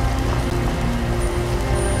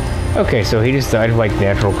 Okay, so he just died of like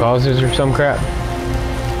natural causes or some crap.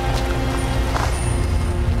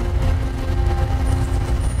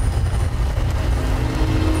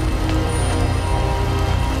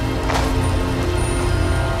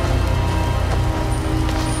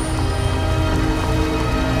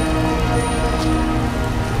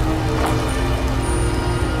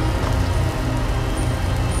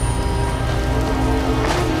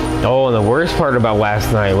 Oh, and the worst part about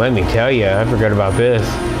last night, let me tell you, I forgot about this.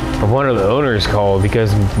 One of the owners called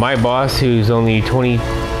because my boss, who's only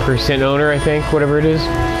 20% owner, I think, whatever it is,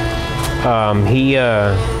 well,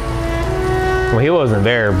 he wasn't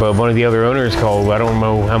there, but one of the other owners called. I don't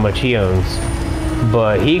know how much he owns,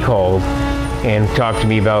 but he called and talked to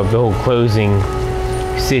me about the whole closing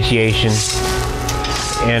situation.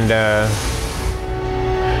 And,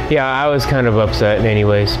 yeah, I was kind of upset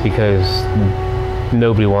anyways because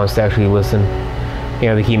nobody wants to actually listen. You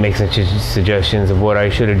know, they keep making such suggestions of what I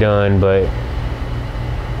should have done, but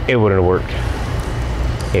it wouldn't have worked.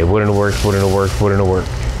 It wouldn't have worked, wouldn't have worked, wouldn't have worked.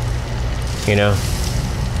 You know?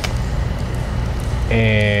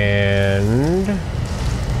 And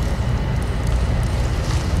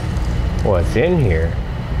what's in here?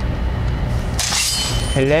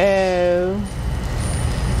 Hello?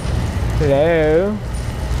 Hello?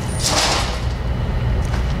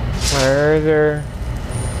 Where are there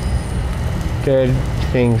dead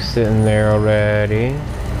things sitting there already?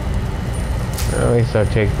 At least I'll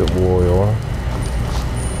take the oil.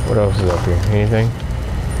 What else is up here? Anything?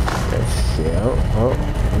 Let's see. Oh,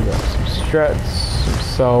 we got some struts, some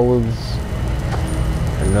solids,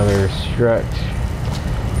 another strut.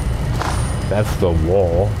 That's the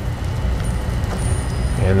wall.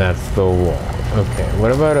 And that's the wall. Okay,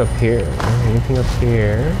 what about up here? Anything up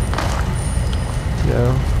here?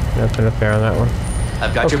 No, nothing up there on that one.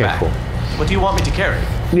 I've got your back. Cool. What do you want me to carry?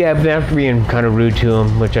 Yeah, but after being kind of rude to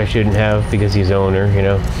him, which I shouldn't have because he's owner, you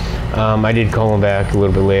know. I did call him back a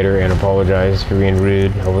little bit later and apologize for being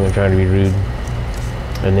rude. I wasn't trying to be rude.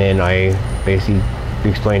 And then I basically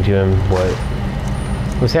explained to him what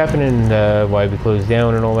was happening, why we closed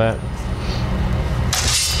down and all that.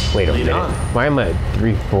 Wait a minute. Why am I at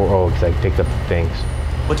 3, 4? Oh, because I picked up the things.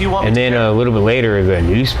 What do you want? And then a little bit later, the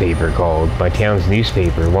newspaper called, my town's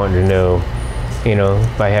newspaper, wanting to know, you know,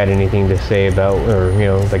 if I had anything to say about, or, you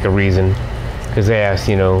know, like a reason. Because they asked,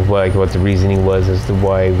 you know, like what the reasoning was as to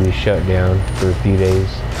why we shut down for a few days.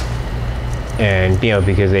 And, you know,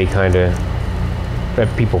 because they kind of,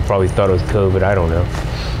 people probably thought it was COVID, I don't know.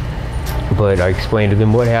 But I explained to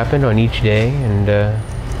them what happened on each day, and,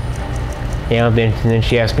 yeah, and then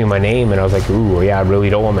she asked me my name, and I was like, ooh, yeah, I really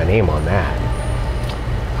don't want my name on that.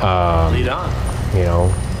 Lead on. You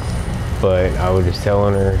know, but I was just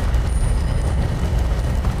telling her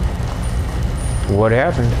what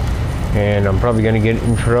happened, and I'm probably gonna get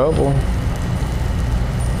in trouble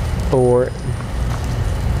for it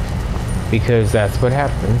because that's what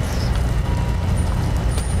happens.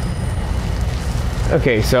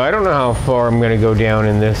 Okay, so I don't know how far I'm gonna go down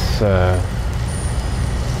in this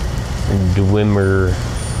Dwimmer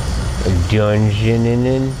dungeon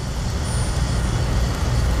in.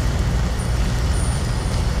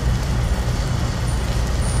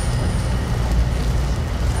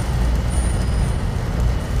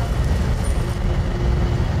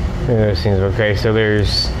 Those things. Okay, so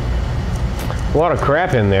there's a lot of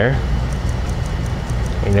crap in there.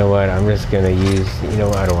 You know what? I'm just gonna use. You know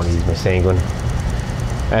what? I don't want to use my sanguine.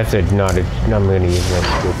 That's a not a. I'm gonna use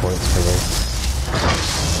my skill points for this.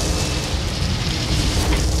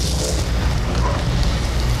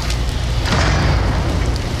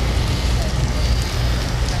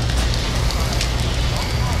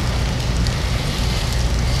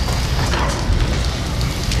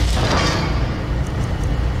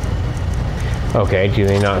 Okay, do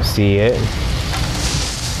they not see it?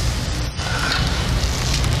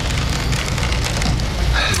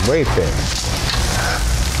 Wait there.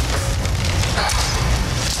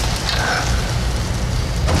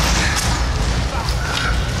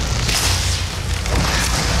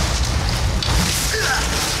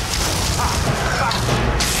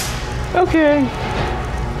 Okay.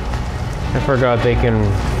 I forgot they can...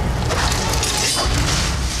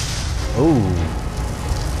 Ooh.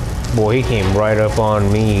 Boy, he came right up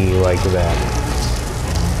on me like that.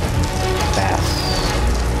 Fast.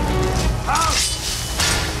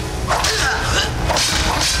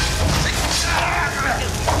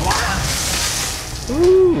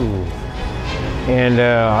 Ooh. And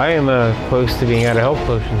I am close to being out of health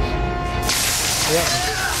potions. Yeah.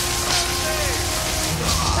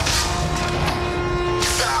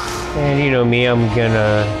 And you know me, I'm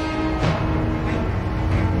gonna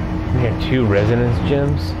get 2 resonance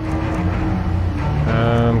gems.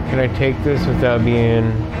 Can I take this without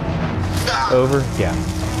being over? Yeah.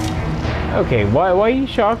 Okay, why are you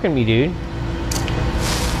shocking me, dude?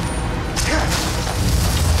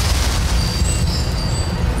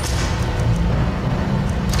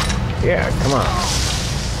 Yeah, come on.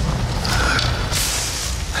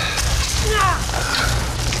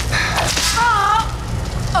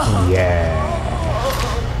 Yeah.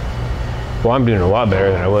 Well, I'm doing a lot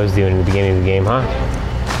better than I was doing in the beginning of the game, huh?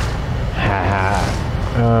 Haha.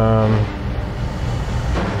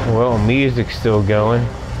 Well, music's still going.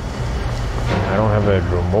 I don't have a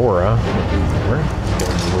Dromora. Where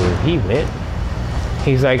he went.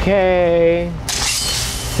 He's like, hey,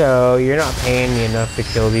 so you're not paying me enough to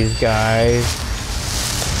kill these guys.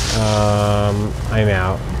 I'm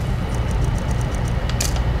out.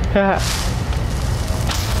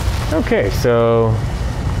 Okay, so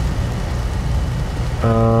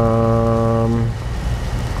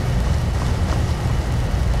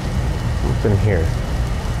what's in here?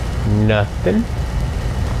 Nothing.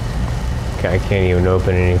 Okay, I can't even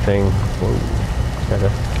open anything. Whoa.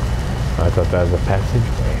 I thought that was a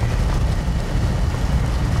passageway.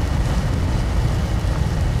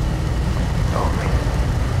 Oh man.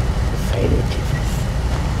 Excited, Jesus.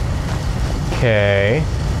 Okay.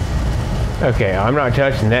 Okay, I'm not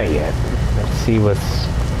touching that yet. Let's see what's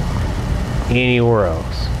anywhere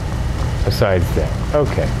else besides that.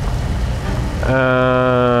 Okay.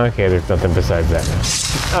 Okay, there's nothing besides that now.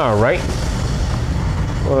 Alright.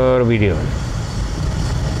 What are we doing?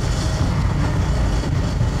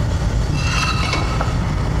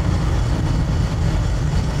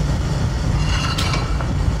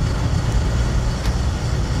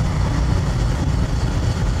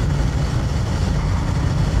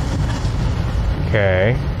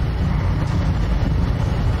 Okay.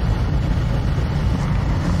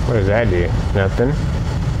 What does that do? Nothing.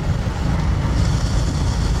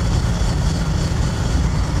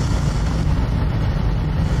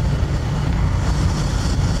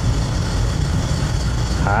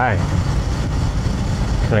 Hi.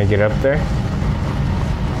 Can I get up there?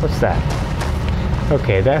 What's that?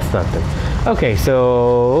 Okay, that's nothing. Okay,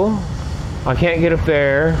 so I can't get up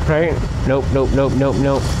there, right? Nope, nope, nope, nope,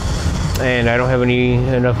 nope. And I don't have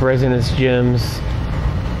enough resonance gems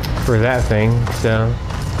for that thing, so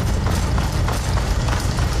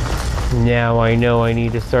now I know I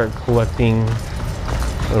need to start collecting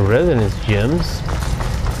resonance gems.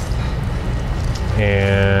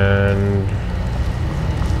 And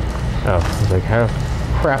oh, I was like, how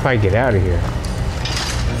crap I get out of here?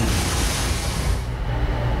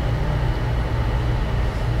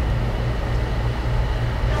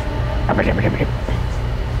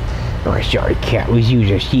 Oh, sorry, cat was you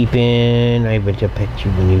a sheepin'. I would have pet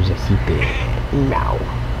you when you was a sheepin'. No.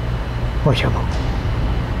 What's up?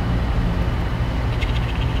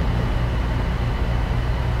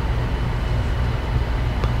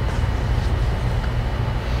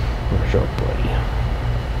 What's up, buddy?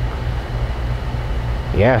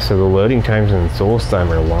 Yeah, so the loading times in Soulstime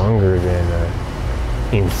are longer than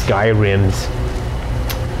in Skyrim's.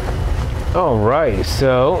 Alright,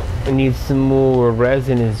 so I need some more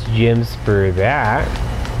resonance gems for that.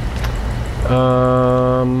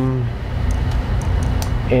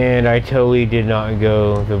 And I totally did not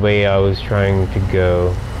go the way I was trying to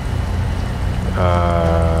go.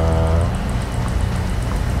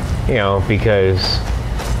 You know, because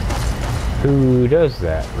who does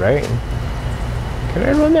that, right? Can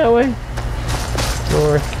I run that way?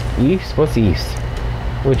 North, east? What's east?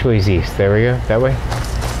 Which way's east? There we go, that way?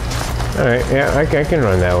 Alright, yeah, I can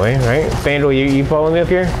run that way, right? Bandle, you follow me up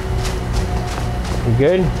here? You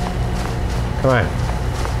good? Come on.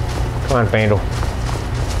 Come on, Bandle.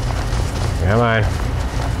 Come on.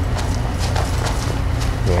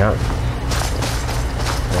 Yeah.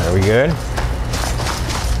 Are we good?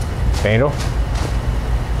 Bandle?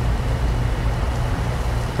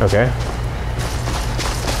 Okay.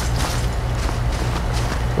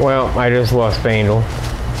 Well, I just lost Bandle.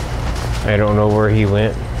 I don't know where he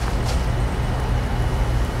went.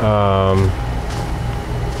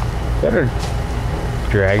 Is that a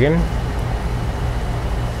dragon?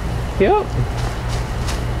 Yep.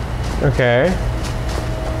 Okay.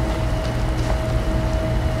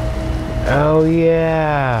 Oh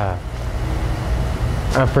yeah.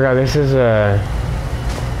 I forgot this is I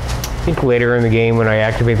think later in the game when I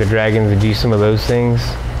activate the dragons and do some of those things,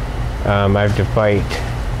 I have to fight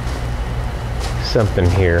something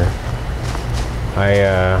here.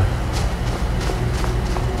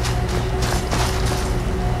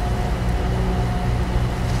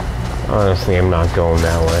 Honestly, I'm not going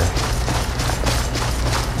that way.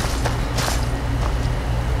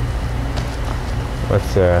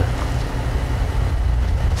 Let's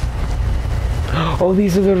oh,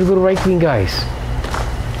 these are the little Reikling guys.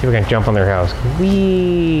 See if we can jump on their house.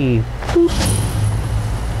 Whee! Boop.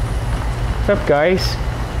 What's up, guys?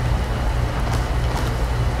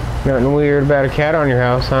 Nothing weird about a cat on your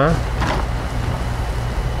house, huh?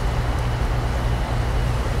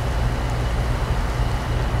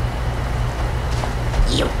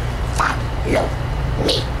 You follow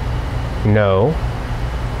me. No.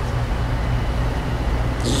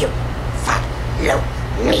 You follow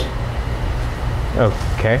me.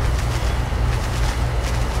 Okay.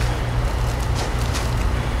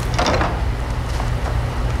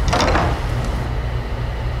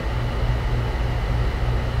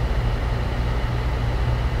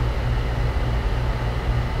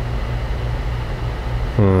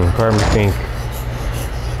 Part of me think.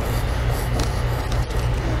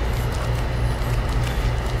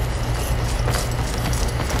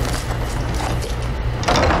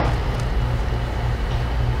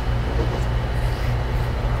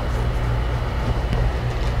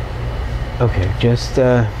 Okay, just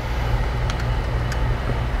come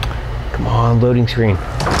on, loading screen.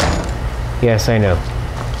 Yes, I know.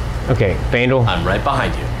 Okay, Vandal. I'm right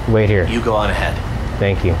behind you. Wait here. You go on ahead.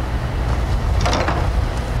 Thank you.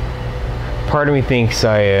 Part of me thinks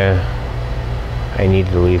I need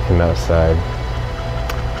to leave him outside.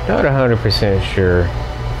 Not 100% sure.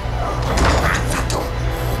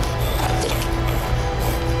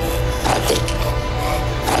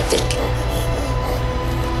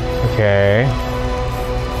 Okay.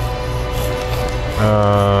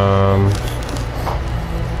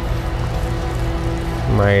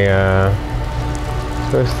 Am I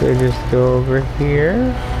supposed to just go over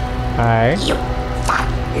here? Hi. You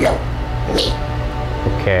follow me.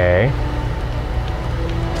 Okay.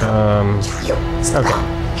 You okay.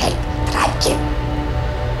 Hey, dragon.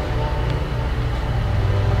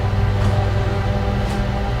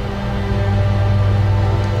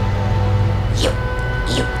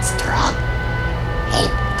 You strong. Hey,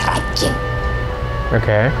 dragon.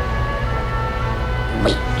 Okay.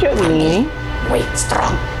 We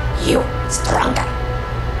strong. You stronger.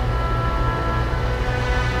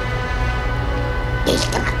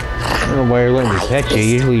 I don't know why you're letting me attack you.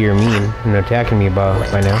 Usually you're mean and attacking me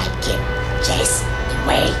by now. Chase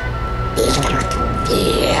away.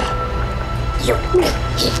 Fear. You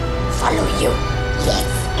follow you. Yes.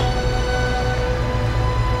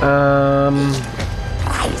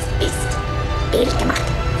 Prize beast. Bildgemacht.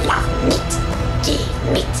 Love meat.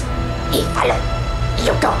 Meat. He follow.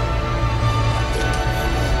 You go.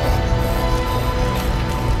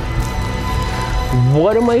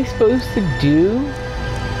 What am I supposed to do?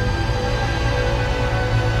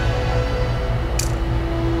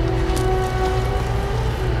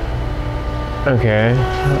 Okay,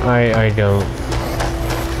 I don't.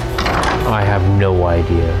 I have no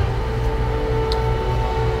idea.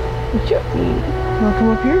 Johnny, wanna come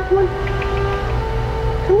up here? Come on.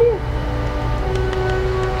 Come here.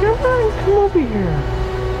 Come on, come over here.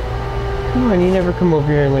 Come on, you never come over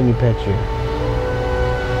here and let me pet you.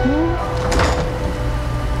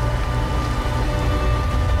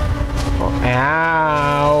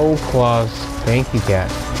 Ow, claws. Thank you,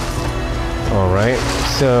 cat. Alright,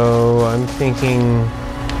 so I'm thinking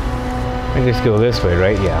I just go this way,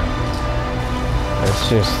 right? Yeah. That's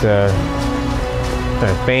just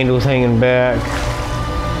Vandal's hanging back.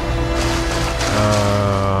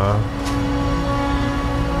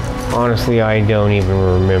 Honestly, I don't even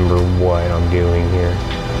remember what I'm doing here.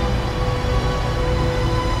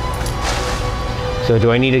 So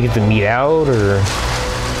do I need to get the meat out, or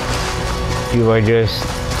do I just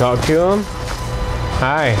talk to him?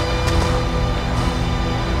 Hi.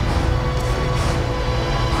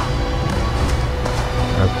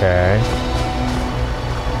 Okay.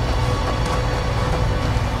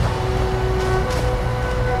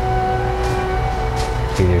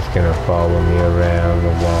 He's just gonna follow me around the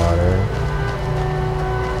water.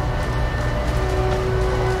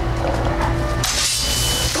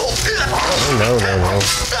 Oh, no.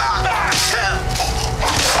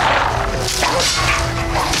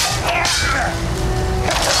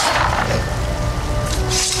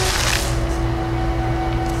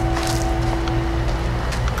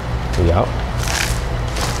 Yup.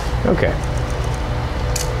 Okay.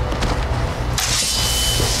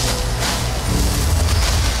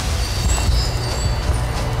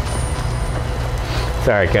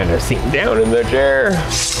 Sorry, kind of sitting down in the chair.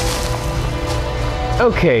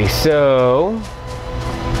 Okay, so...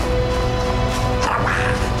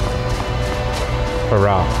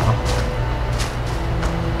 Hurrah.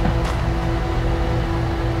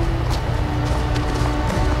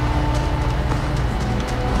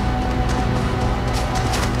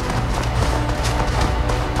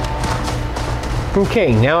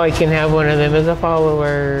 Okay, now I can have one of them as a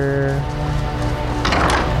follower.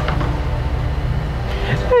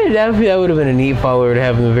 That would have been a neat follower to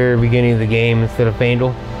have in the very beginning of the game instead of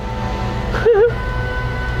Fandle.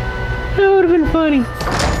 That would have been funny.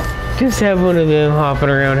 Just have one of them hopping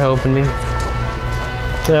around helping me.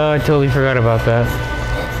 Oh, I totally forgot about that.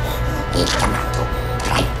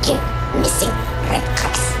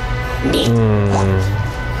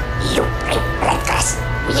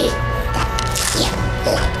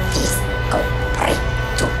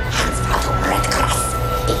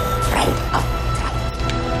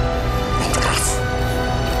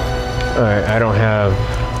 Alright, I don't have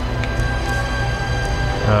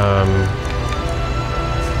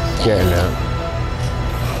getting out.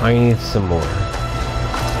 I need some more.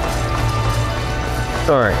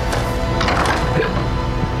 Alright.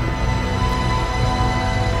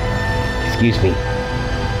 Excuse me.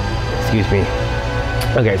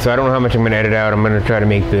 Okay, so I don't know how much I'm gonna edit out. I'm gonna try to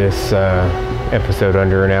make this episode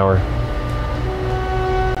under an hour.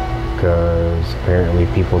 Because apparently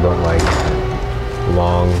people don't like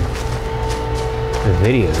long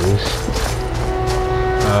videos.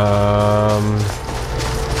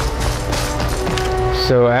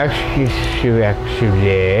 So actually, I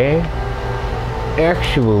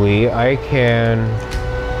can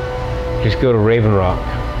just go to Raven Rock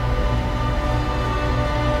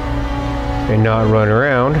and not run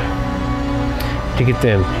around to get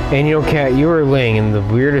them. And you know, Kat, you were laying in the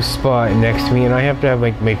weirdest spot next to me, and I have to have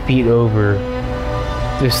like my feet over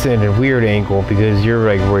just in a weird angle because you're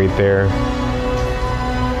like right there.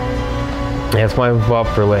 That's my fault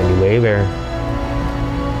for letting you lay there.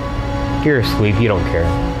 If you're asleep, you don't care.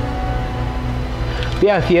 But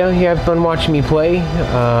yeah, if you have fun watching me play,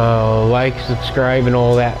 like, subscribe, and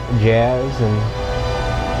all that jazz. And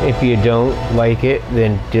if you don't like it,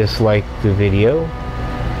 then dislike the video.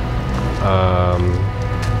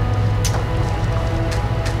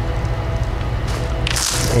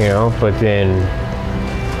 You know, but then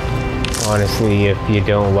honestly, if you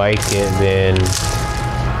don't like it, then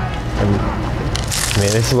I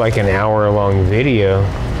mean, this is like an hour-long video.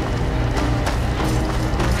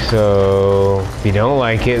 So if you don't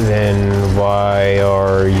like it, then why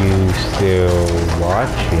are you still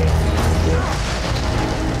watching?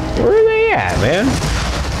 Where are they at, man?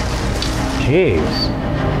 Jeez.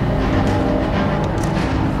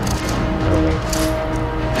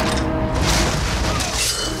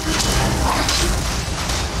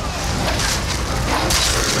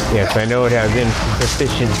 Yes, I know it has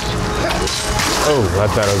insufficient. Oh, I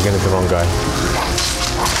thought I was gonna hit the wrong guy.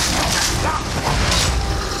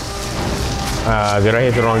 Did I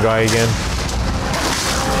hit the wrong guy again?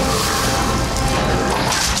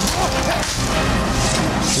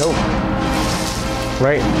 Nope.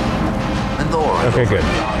 Right? Okay, good.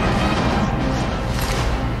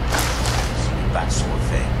 That sort of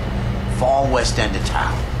thing. Far west end of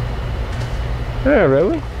town. Oh,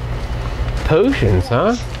 really? Potions,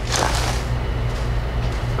 huh?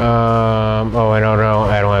 Oh, I don't know.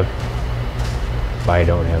 I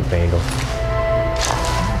don't have Vandal.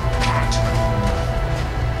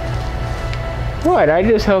 What? I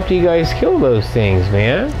just helped you guys kill those things,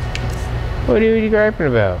 man. What are you griping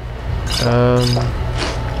about? I'm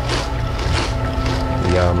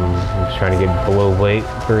just trying to get below weight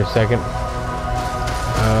for a second.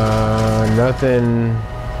 Nothing.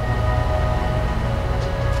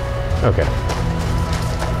 Okay.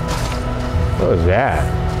 What was that?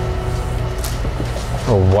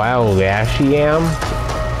 A wild ashy yam?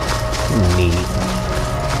 Neat.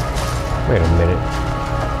 Wait a minute.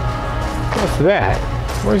 What's that?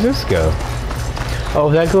 Where's this go? Oh,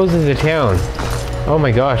 that goes into town. Oh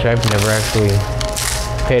my gosh, I've never actually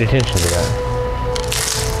paid attention to that.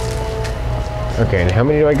 Okay, and how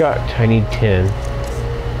many do I got? I need 10.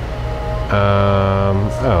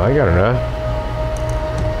 Oh, I got enough.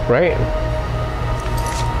 Right?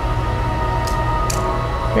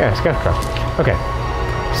 Yeah, Scout Craft. Okay.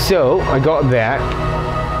 So, I got that.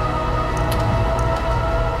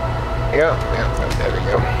 Yep, there we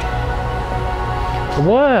go.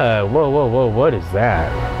 Whoa, whoa, what is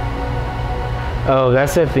that? Oh,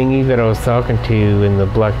 that's that thingy that I was talking to in the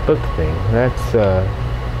black book thing. That's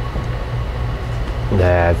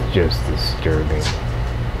just disturbing.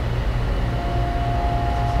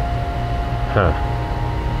 Huh.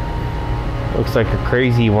 Looks like a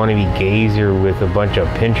crazy wannabe gazer with a bunch of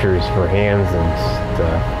pinchers for hands and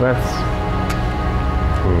stuff. That's...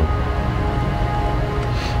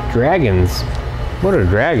 Dragons? What are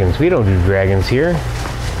dragons? We don't do dragons here.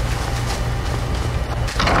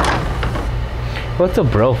 What's a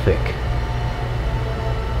brelfic?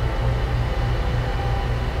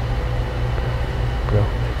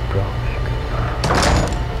 Brelfic.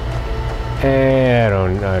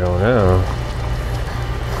 I don't know.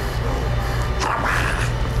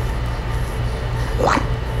 One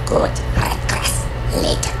good reckless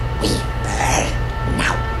later we burn.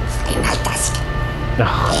 Now final task.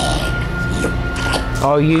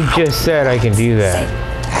 Oh, you just said I can do that.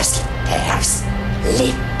 First pairs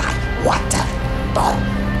live by water. Born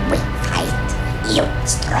we fight. You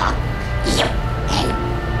strong. You and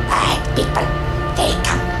bad people. They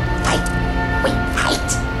come fight. We fight.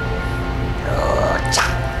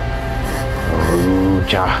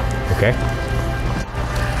 Ruja. Okay.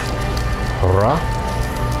 Ra.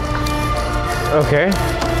 Okay.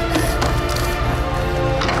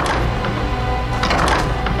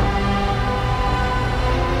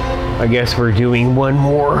 I guess we're doing one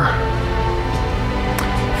more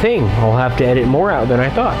thing. I'll have to edit more out than I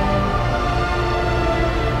thought.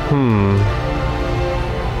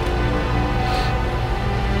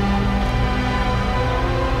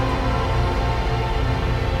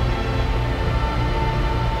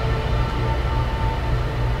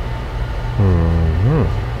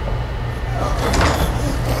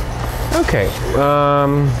 Okay.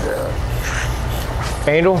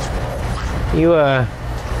 Angel,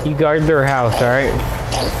 you guard their house, alright?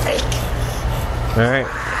 Alright.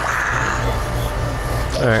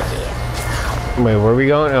 Alright. Wait, where are we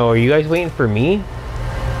going? Oh, are you guys waiting for me?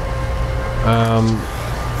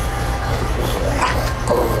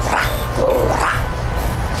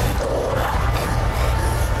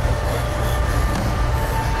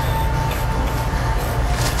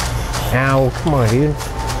 Ow, come on, dude.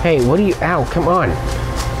 Hey, what are you... Ow, come on.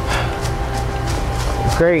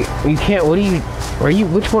 Great. You can't... What are you... Are you...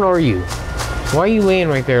 Which one are you? Why are you laying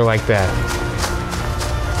right there like that?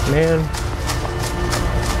 Man.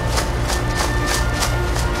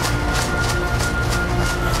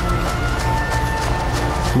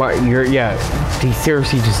 What, you're... Yeah. He's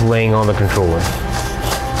seriously just laying on the controller.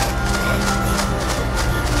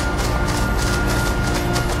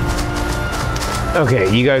 Okay,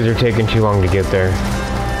 you guys are taking too long to get there.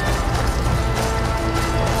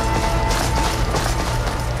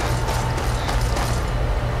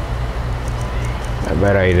 I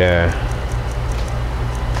bet I'd,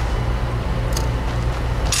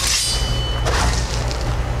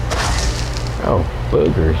 Oh,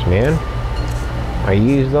 boogers, man. I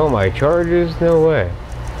used all my charges? No way.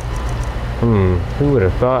 Who would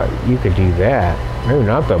have thought you could do that? Maybe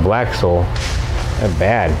not the Black Soul. That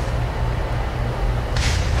bad.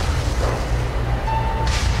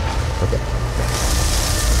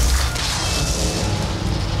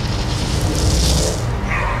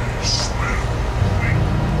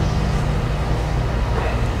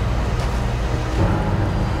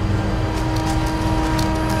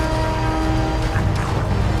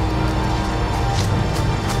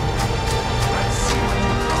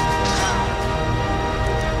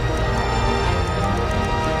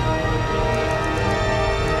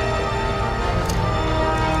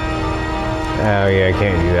 Oh yeah, I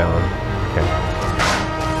can't do that one. Okay.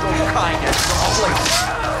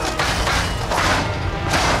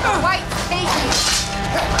 White, take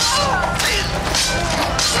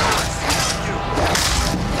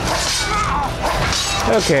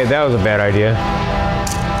it. Okay, that was a bad idea.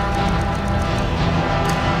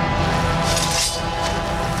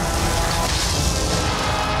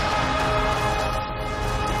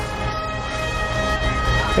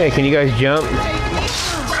 Hey, can you guys jump?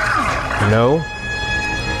 No?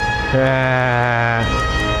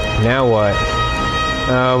 Now what?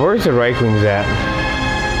 Where's the Reiklings at?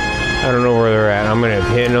 I don't know where they're at. I'm gonna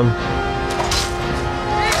pin them.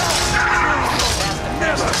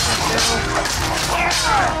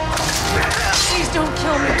 Please don't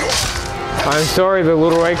kill me. I'm sorry, the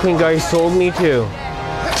little Reikling guys told me to.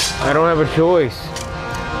 I don't have a choice.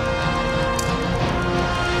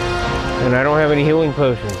 And I don't have any healing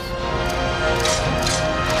potions.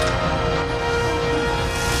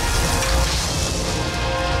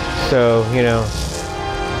 So, you know,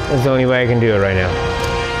 That's the only way I can do it right now.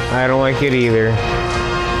 I don't like it either.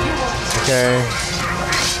 Okay.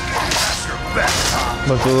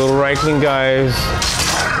 But the little Reikling guys,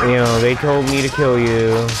 you know, they told me to kill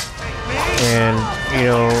you. And, you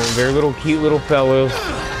know, they're little cute little fellows.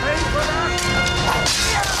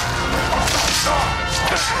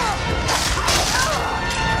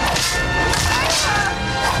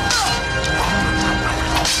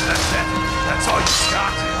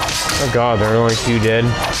 Oh god, there are only 2 dead.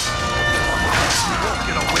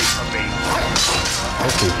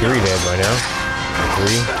 Actually, 3 dead by now.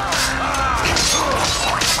 3.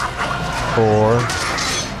 4.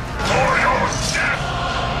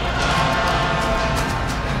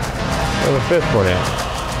 Where's the 5th one at?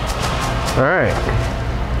 Alright.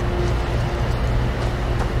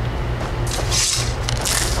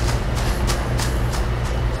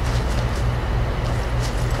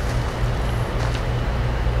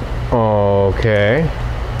 Okay.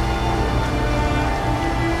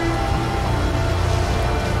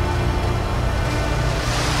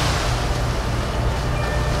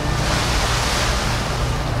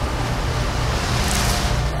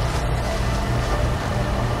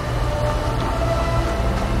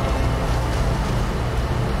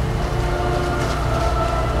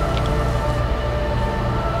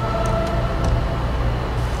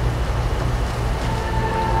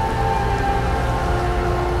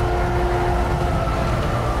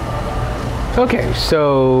 Okay,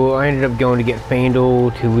 so I ended up going to get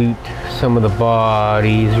Fandel to loot some of the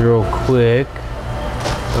bodies real quick.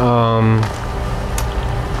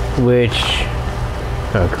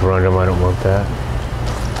 Corundum, I don't want that.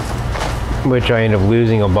 Which I end up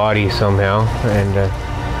losing a body somehow. And,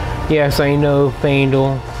 yes, I know,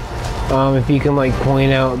 Fandel. If you can, like,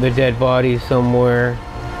 point out the dead body somewhere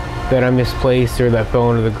that I misplaced or that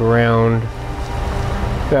fell into the ground,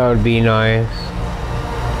 that would be nice.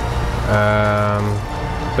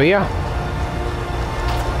 But yeah.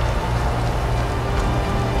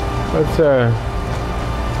 What's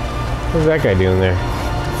that guy doing there?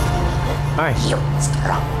 Hi.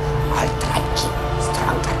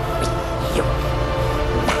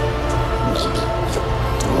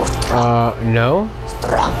 No?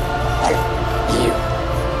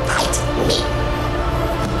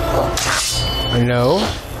 No.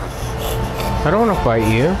 I don't want to fight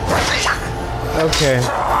you. Okay.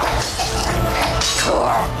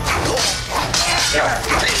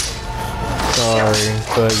 Sorry,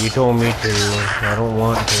 but you told me to. I don't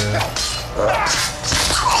want to.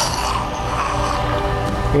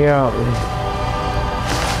 Yeah.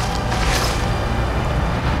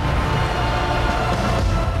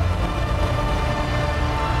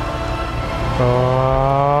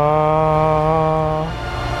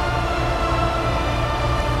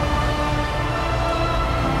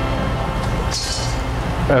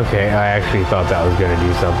 Okay, I actually thought that was gonna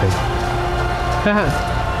do something.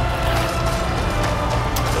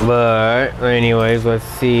 But anyways, let's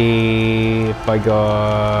see if I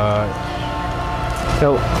got...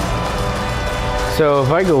 Nope. So if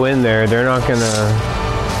I go in there, they're not gonna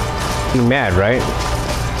be mad, right?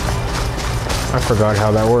 I forgot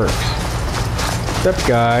how that works. What's up,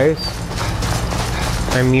 guys?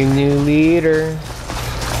 I'm your new leader.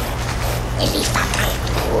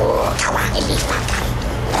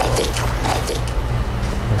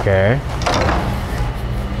 Okay.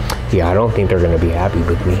 Yeah, I don't think they're gonna be happy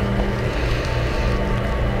with me.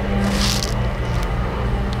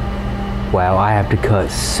 Wow, I have to cut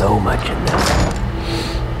so much in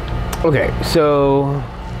this. Okay, so...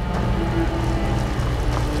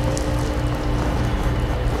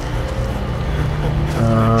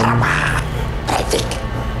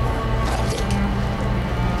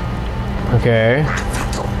 Okay.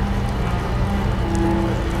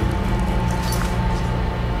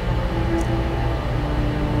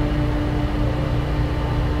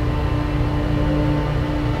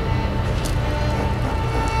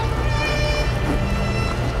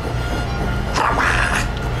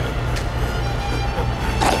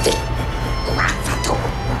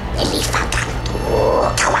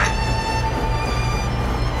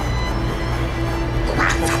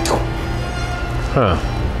 Huh.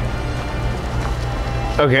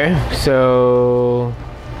 Okay, so...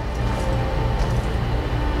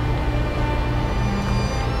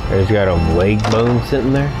 There's got a leg bone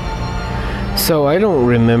sitting there. So I don't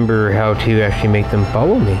remember how to actually make them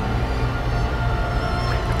follow me.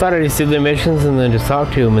 I thought I just did the missions and then just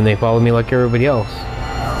talk to them and they follow me like everybody else.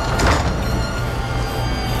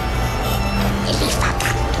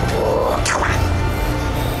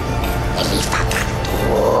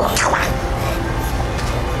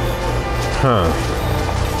 Huh.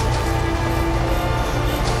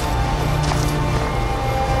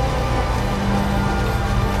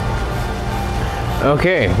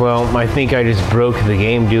 Okay, well, I think I just broke the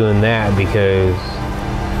game doing that because,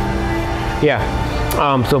 yeah.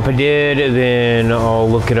 So if I did, then I'll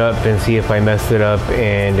look it up and see if I messed it up,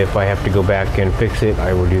 and if I have to go back and fix it,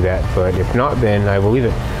 I will do that. But if not, then I will leave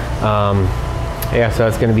it. Yeah, so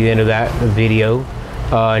that's going to be the end of that video.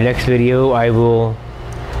 Next video, I will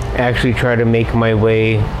actually try to make my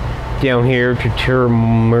way down here to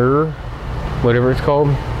Termur, whatever it's called,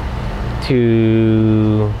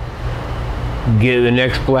 to get the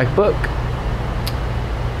next black book.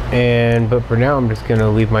 But for now, I'm just gonna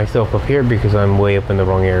leave myself up here because I'm way up in the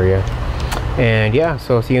wrong area. And yeah,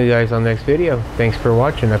 so I'll see you guys on the next video. Thanks for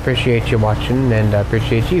watching. I appreciate you watching, and I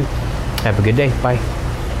appreciate you. Have a good day. Bye.